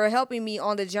y'all for helping me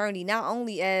on the journey, not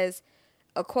only as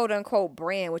a quote unquote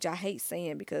brand, which I hate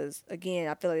saying because, again,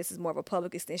 I feel like this is more of a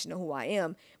public extension of who I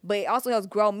am, but it also helps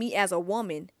grow me as a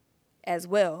woman as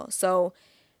well. So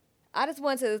I just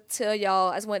wanted to tell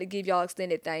y'all, I just wanted to give y'all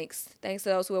extended thanks. Thanks to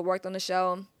those who have worked on the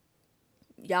show.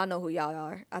 Y'all know who y'all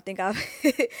are. I think I'm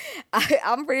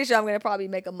pretty sure I'm going to probably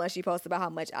make a mushy post about how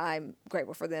much I'm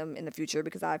grateful for them in the future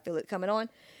because I feel it coming on.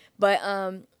 But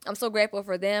I'm so grateful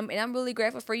for them, and I'm really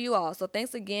grateful for you all. So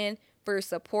thanks again for your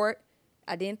support.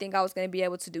 I didn't think I was going to be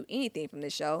able to do anything from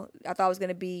this show. I thought it was going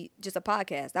to be just a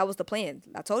podcast. That was the plan.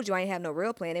 I told you I didn't have no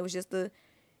real plan. It was just to,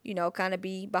 kind of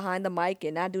be behind the mic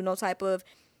and not do no type of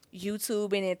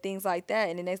YouTubing and things like that.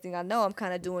 And the next thing I know, I'm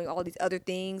kind of doing all these other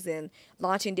things and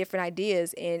launching different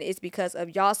ideas. And it's because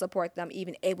of y'all support that I'm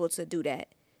even able to do that.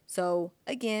 So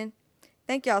again,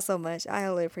 thank y'all so much. I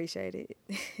really appreciate it.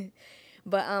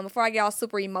 But before I get all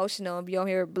super emotional and be on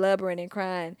here blubbering and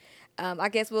crying, I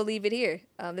guess we'll leave it here.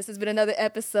 This has been another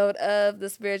episode of the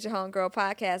Spiritual Homegirl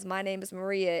podcast. My name is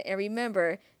Maria. And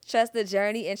remember, trust the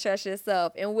journey and trust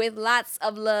yourself. And with lots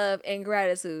of love and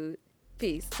gratitude,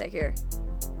 peace. Take care.